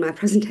showed in my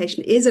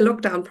presentation is a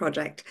lockdown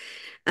project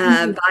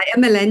by a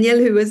millennial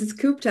who was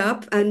cooped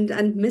up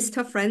and missed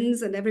her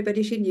friends, and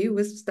everybody she knew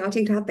was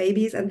starting to have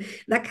babies, and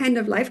that kind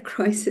of life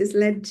crisis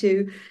led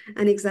to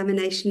an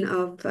examination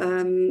of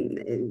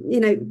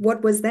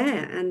what was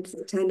there, and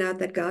it turned out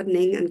that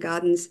gardening and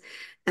gardens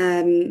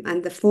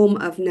and the form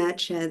of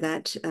nurture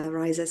that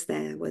arises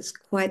there was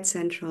quite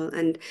central.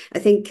 And I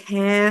think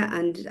care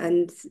and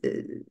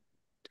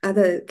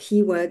other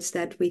keywords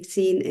that we've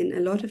seen in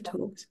a lot of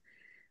talks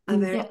are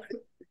very critical.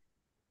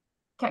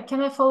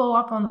 Can I follow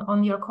up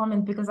on your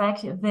comment, because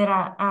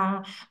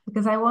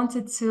because I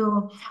wanted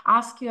to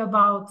ask you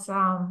about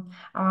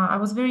I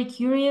was very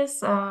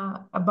curious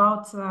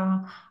about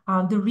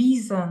the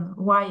reason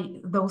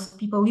why those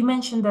people, you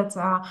mentioned that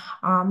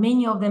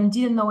many of them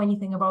didn't know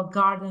anything about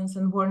gardens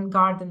and weren't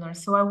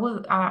gardeners. So I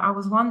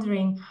was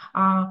wondering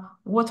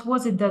what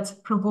was it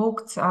that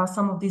provoked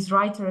some of these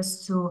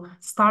writers to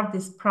start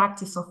this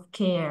practice of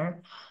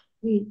care?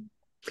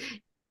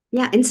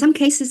 Yeah, in some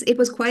cases it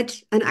was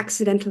quite an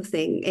accidental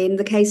thing. In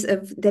the case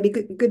of Debbie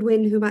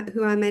Goodwin,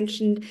 who I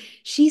mentioned,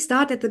 she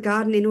started the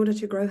garden in order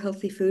to grow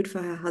healthy food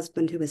for her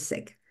husband who was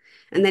sick.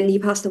 And then he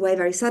passed away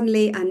very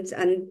suddenly, and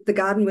the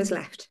garden was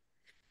left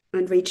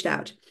and reached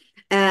out.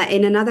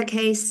 In another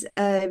case,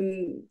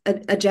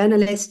 a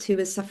journalist who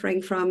was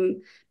suffering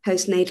from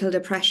postnatal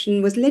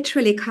depression was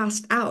literally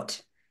cast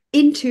out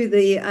into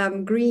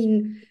the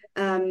green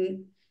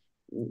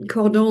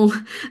cordon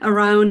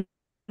around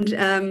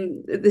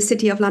the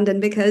city of London,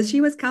 because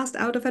she was cast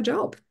out of her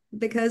job,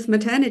 because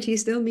maternity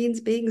still means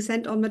being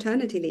sent on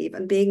maternity leave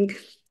and being,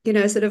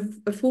 sort of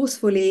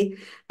forcefully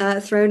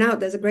thrown out.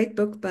 There's a great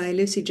book by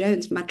Lucy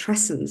Jones,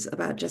 Matrescence,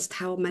 about just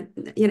how,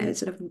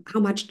 sort of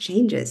how much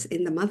changes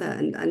in the mother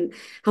and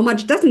how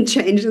much doesn't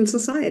change in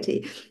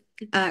society.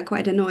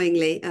 Quite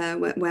annoyingly,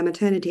 where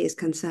maternity is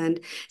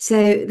concerned.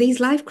 So these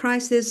life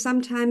crises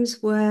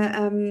sometimes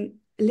were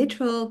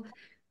literal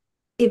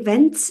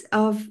events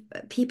of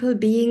people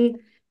being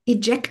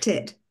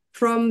ejected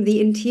from the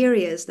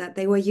interiors that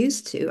they were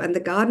used to, and the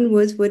garden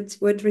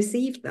would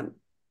receive them.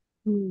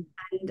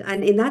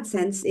 And in that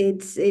sense,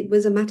 it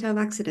was a matter of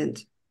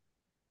accident,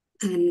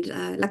 and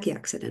lucky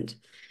accident,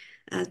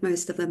 as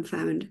most of them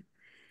found.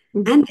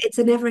 And it's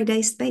an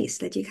everyday space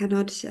that you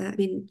cannot,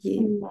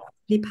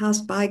 you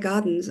passed by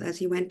gardens as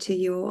you went to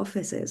your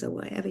offices or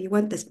wherever you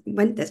went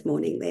this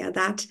morning. They are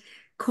that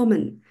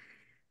common.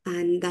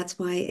 And that's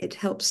why it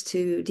helps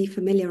to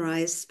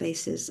defamiliarize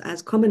spaces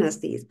as common as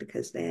these,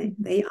 because they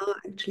are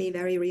actually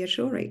very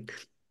reassuring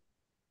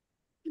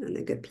and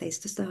a good place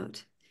to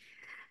start.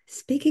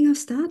 Speaking of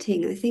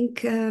starting, I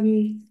think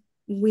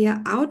we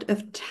are out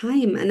of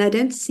time, and I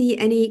don't see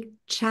any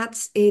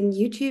chats in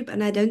YouTube,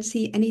 and I don't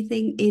see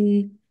anything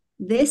in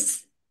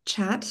this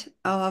chat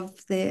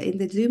in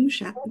the Zoom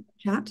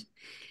chat.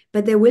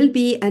 But there will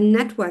be a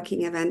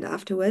networking event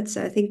afterwards.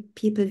 So I think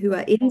people who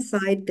are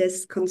inside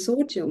this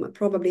consortium are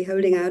probably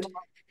holding out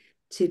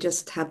to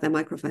just have their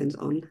microphones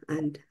on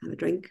and have a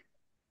drink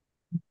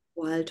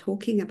while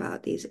talking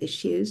about these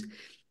issues.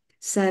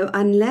 So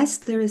unless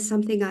there is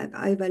something I've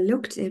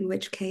overlooked, in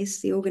which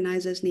case the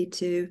organizers need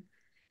to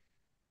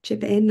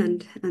chip in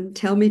and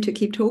tell me to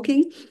keep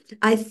talking,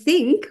 I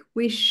think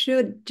we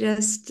should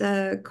just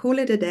call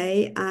it a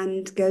day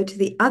and go to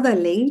the other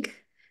link,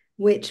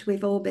 which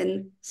we've all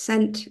been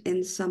sent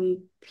in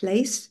some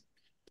place,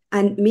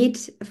 and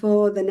meet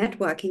for the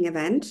networking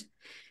event.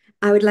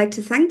 I would like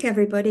to thank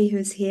everybody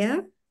who's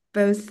here.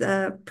 both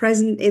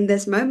present in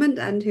this moment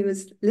and who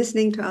is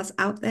listening to us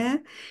out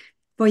there,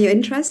 for your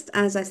interest.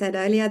 As I said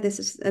earlier, this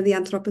is the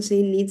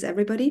Anthropocene needs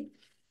everybody.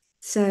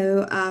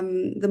 So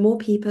the more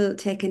people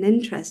take an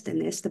interest in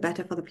this, the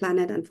better for the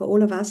planet and for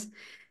all of us,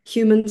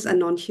 humans and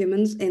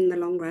non-humans, in the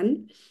long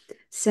run.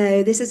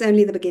 So this is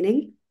only the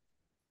beginning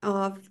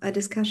of a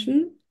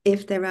discussion.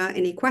 If there are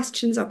any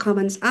questions or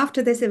comments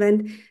after this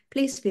event,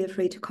 please feel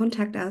free to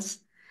contact us.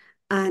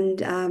 And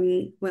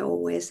we're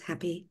always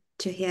happy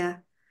to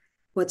hear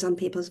what's on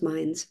people's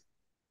minds.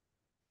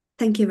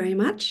 Thank you very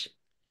much.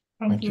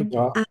 Thank you.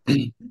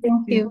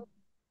 Thank you.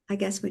 I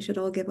guess we should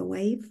all give a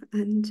wave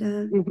and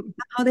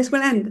how this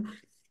will end.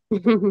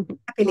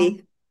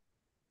 Happily.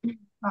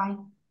 Bye.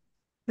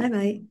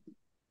 Bye-bye.